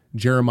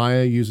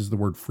 Jeremiah uses the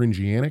word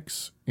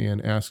fringianics and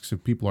asks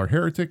if people are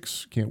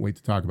heretics. Can't wait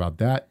to talk about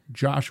that.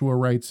 Joshua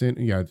writes in,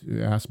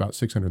 asks about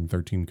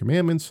 613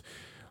 commandments.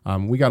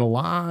 We got a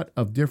lot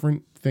of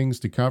different things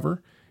to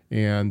cover.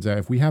 And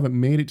if we haven't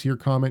made it to your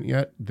comment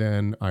yet,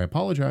 then I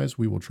apologize.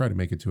 We will try to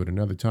make it to it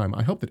another time.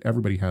 I hope that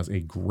everybody has a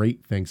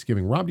great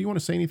Thanksgiving. Rob, do you want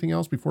to say anything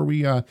else before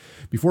we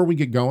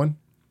get going?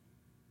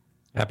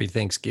 Happy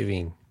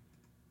Thanksgiving.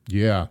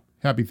 Yeah,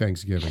 happy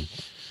Thanksgiving.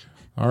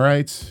 All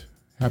right.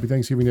 Happy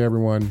Thanksgiving to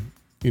everyone.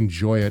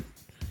 Enjoy it.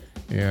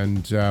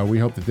 And we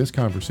hope that this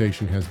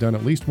conversation has done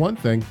at least one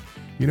thing.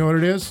 You know what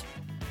it is?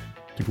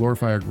 To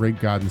glorify our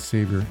great God and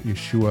Savior,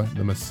 Yeshua,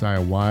 the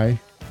Messiah. Why?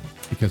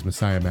 Because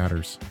Messiah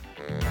matters.